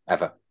show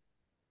ever.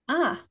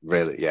 Ah.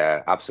 Really,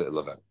 yeah, absolutely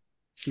love it.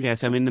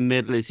 Yes, I'm in the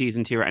middle of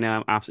season 2 right now.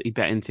 I'm absolutely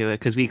bet into it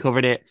because we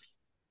covered it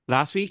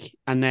last week,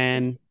 and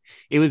then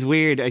it was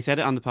weird. I said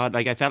it on the pod,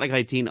 like I felt like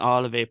I'd seen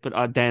all of it, but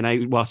then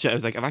I watched it. I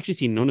was like, I've actually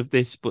seen none of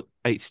this, but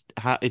it's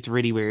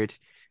really weird.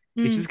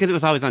 It's just Mm, because it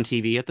was always on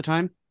TV at the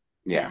time,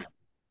 Yeah, yeah.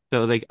 so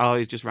it was like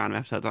always just random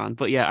episodes on.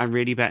 But yeah, I'm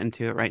really betting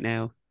to it right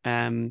now.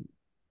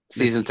 Let's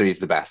season see. three is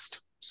the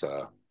best.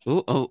 So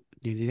Oh,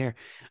 nearly there.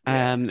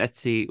 yeah, Let's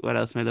see what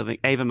else am I loving.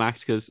 Ava Max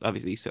because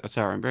obviously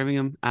Sarah in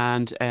Birmingham,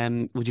 and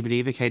would you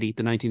believe it, Katie,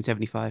 the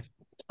 1975.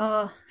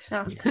 Oh,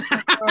 shock.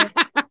 Oh.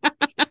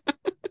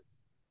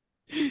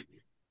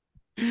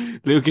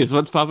 Lucas,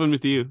 what's popping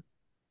with you?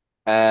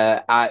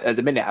 at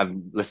the minute I've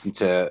listened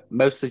to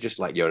mostly just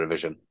like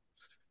Eurovision.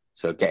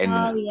 So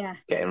Oh yeah.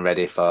 getting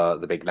ready for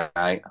the big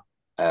night.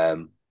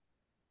 Um,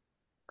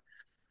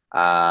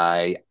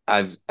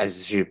 I've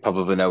as you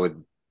probably know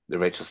with the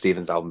Rachel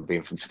Stevens album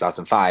being from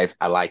 2005,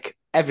 I like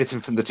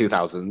everything from the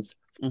 2000s.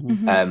 Hmm.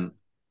 Hmm. Um,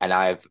 and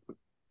I've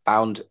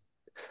found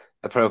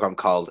a program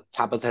called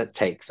Tabitha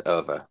Takes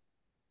Over.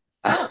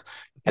 Oh.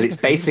 And it's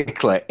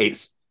basically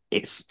it's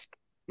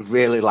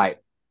really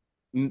like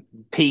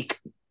peak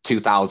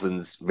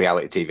 2000s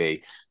reality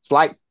TV. It's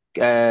like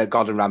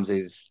Gordon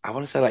Ramsay's, I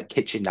want to say like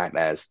Kitchen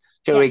Nightmares.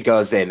 Yeah. Joey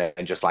goes in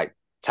and just like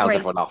tells Great.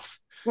 everyone off.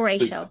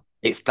 Great So show.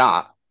 it's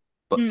that,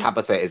 but Mm.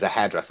 Tabitha is a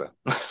hairdresser.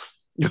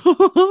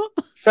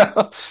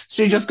 So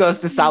she just goes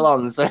to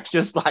salons and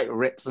just like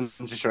rips them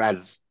to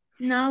shreds.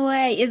 No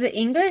way. Is it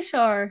English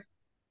or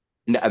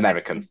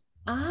American.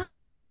 Ah,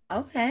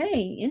 okay.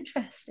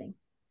 Interesting.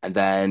 And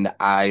then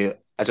I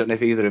don't know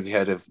if either of you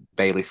heard of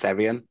Bailey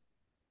Sarian.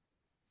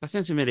 That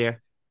sounds familiar.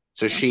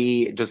 So No.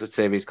 she does a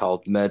series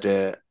called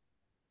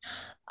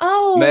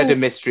Oh, Murder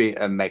Mystery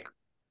and Make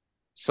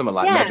something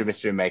like yeah. Murder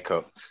Mystery and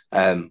Makeup.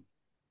 Um,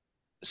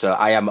 so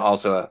I am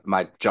also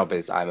my job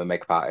is I'm a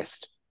makeup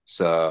artist.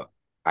 So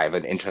I have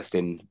an interest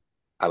in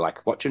I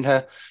like watching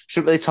her. She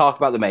doesn't really talk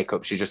about the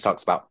makeup. She just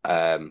talks about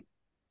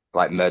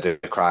like murder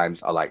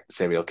crimes or like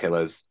serial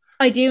killers.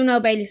 I do know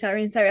Bailey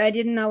Sorry, sorry. I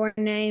didn't know her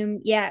name.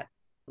 Yeah.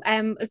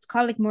 It's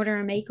called like Murder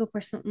and Makeup or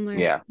something. Or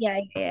Yeah.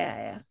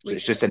 yeah. So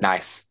it's just a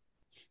nice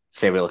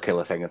serial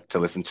killer thing to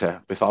listen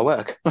to before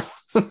work.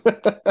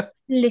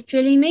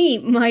 Literally me.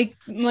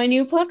 My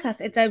new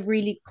podcast. It's a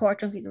really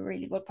Court Junkies a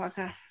really good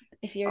podcast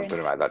if you're I'm in.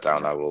 gonna write that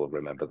down. I will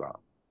remember that.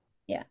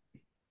 Yeah.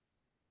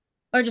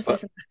 Or just But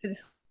listen back to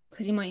this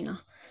because you might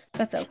not.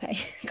 That's okay.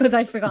 Because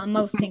I've forgotten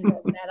most things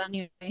I've said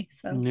anyway.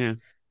 So Yeah.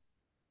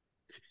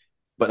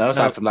 but no,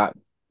 aside So, from that,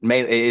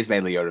 it is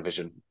mainly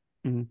Eurovision.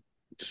 mhm.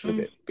 Just with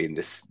mm. it being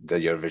the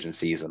Eurovision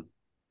season,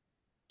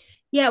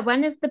 Yeah,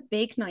 when is the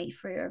big night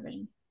for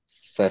Eurovision?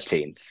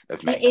 13th of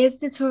It May. is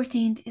the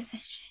 13th, is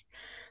it?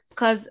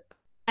 Because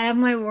I have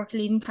my work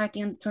leaving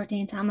party on the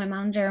 13th, and my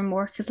manager in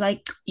work is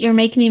like, "You're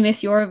making me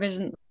miss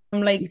Eurovision."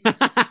 I'm like,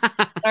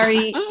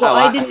 sorry, but Oh,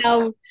 I didn't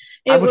know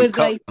I it wouldn't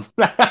was come.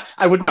 like,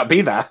 I would not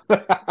be there.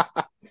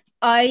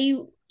 I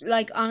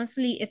like,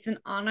 honestly, it's an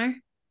honor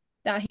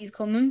that he's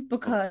coming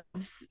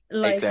because,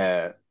 like,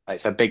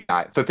 It's a big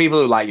night for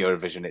people who like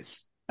Eurovision.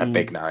 It's a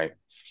big Mm. night.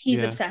 He's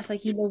Yeah. obsessed.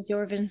 Like he loves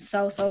Eurovision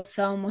so, so,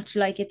 so much.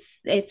 Like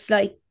it's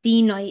like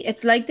the night.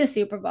 It's like the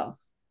Super Bowl.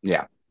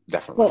 Yeah,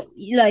 definitely. But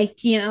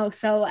like,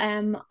 so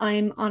I'm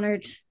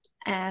honored.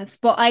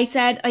 But I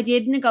said I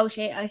did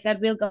negotiate. I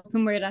said we'll go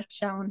somewhere that's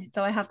shown.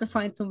 So I have to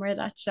find somewhere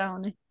that's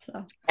shown it.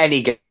 So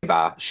Any gay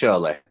bar,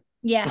 surely.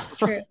 yeah,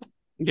 true.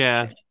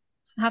 Yeah. True.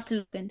 I have to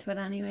look into it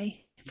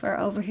anyway for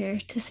over here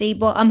to see.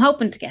 But I'm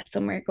hoping to get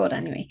somewhere good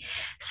anyway.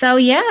 So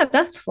yeah,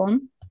 that's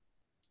fun.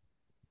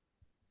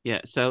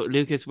 Yeah. So,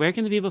 Lucas, where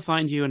can the people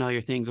find you and all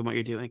your things and what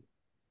you're doing?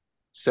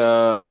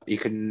 So you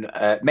can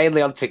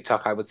mainly on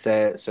TikTok, I would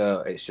say.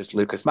 So it's just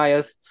Lukas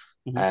Myers.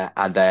 Mhm.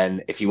 And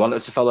then if you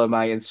wanted to follow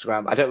my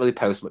Instagram, I don't really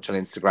post much on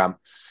Instagram,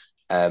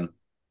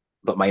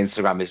 but my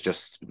Instagram is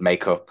just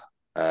makeup,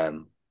 Hmm.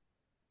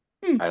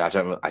 and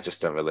I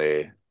just don't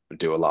really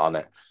do a lot on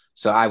it.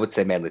 So I would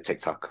say mainly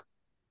TikTok.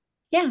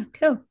 Yeah,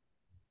 cool.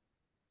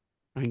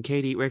 And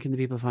Katie, where can the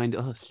people find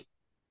us?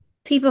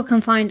 People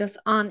can find us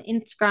on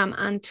Instagram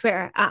and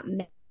Twitter at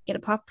Make It a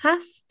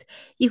Podcast.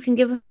 You can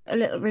give us a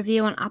little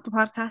review on Apple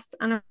Podcasts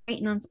and a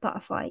rating on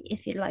Spotify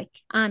if you'd like,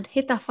 and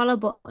hit that follow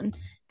button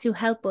to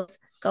help us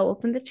go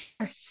up in the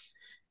charts.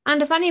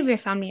 And if any of your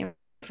family or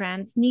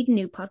friends need a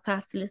new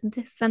podcast to listen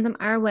to, send them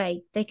our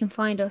way. They can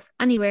find us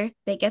anywhere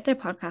they get their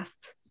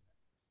podcasts.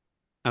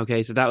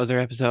 Okay, so that was our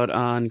episode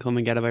on Come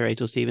and Get It by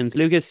Rachel Stevens.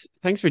 Lucas,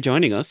 thanks for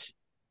joining us.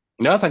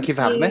 No, thank you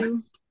Thank for having me.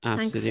 you.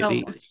 Thanks so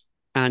Absolutely. much.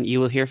 And you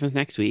will hear from us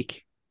next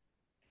week.